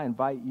Christ, I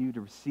invite you to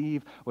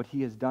receive what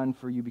he has done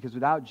for you. Because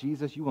without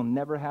Jesus, you will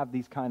never have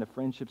these kind of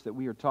friendships that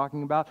we are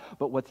talking about.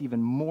 But what's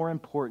even more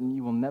important,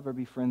 you will never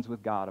be friends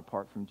with God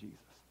apart from Jesus.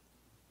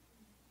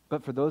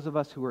 But for those of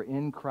us who are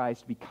in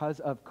Christ, because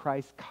of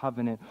Christ's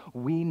covenant,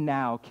 we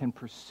now can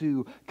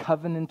pursue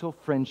covenantal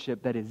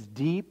friendship that is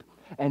deep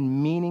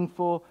and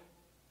meaningful.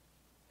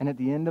 And at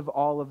the end of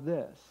all of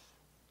this,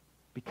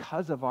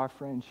 because of our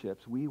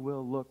friendships, we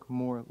will look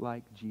more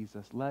like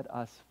Jesus. Let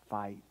us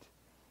fight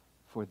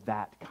for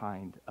that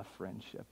kind of friendship.